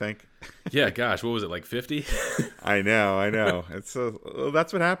 Don't you think? Yeah. Gosh, what was it, like 50? I know. It's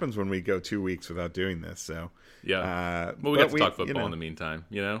that's what happens when we go 2 weeks without doing this. So yeah. Well, we got to talk football in the meantime.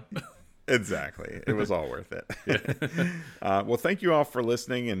 Exactly. It was all worth it. Yeah. Well, thank you all for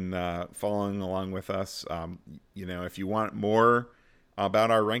listening and following along with us. If you want more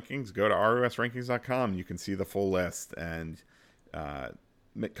about our rankings, go to rosrankings.com. You can see the full list and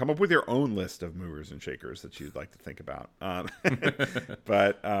come up with your own list of movers and shakers that you'd like to think about.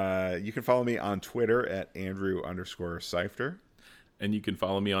 But you can follow me on Twitter at Andrew_Seifter. And you can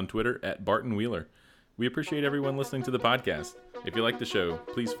follow me on Twitter at Barton Wheeler. We appreciate everyone listening to the podcast. If you like the show,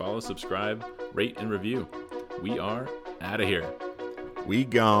 please follow, subscribe, rate, and review. We are out of here. We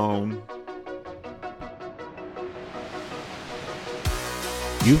gone.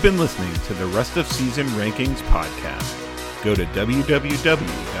 You've been listening to the Rest of Season Rankings podcast. Go to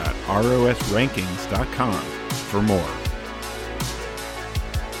www.rosrankings.com for more.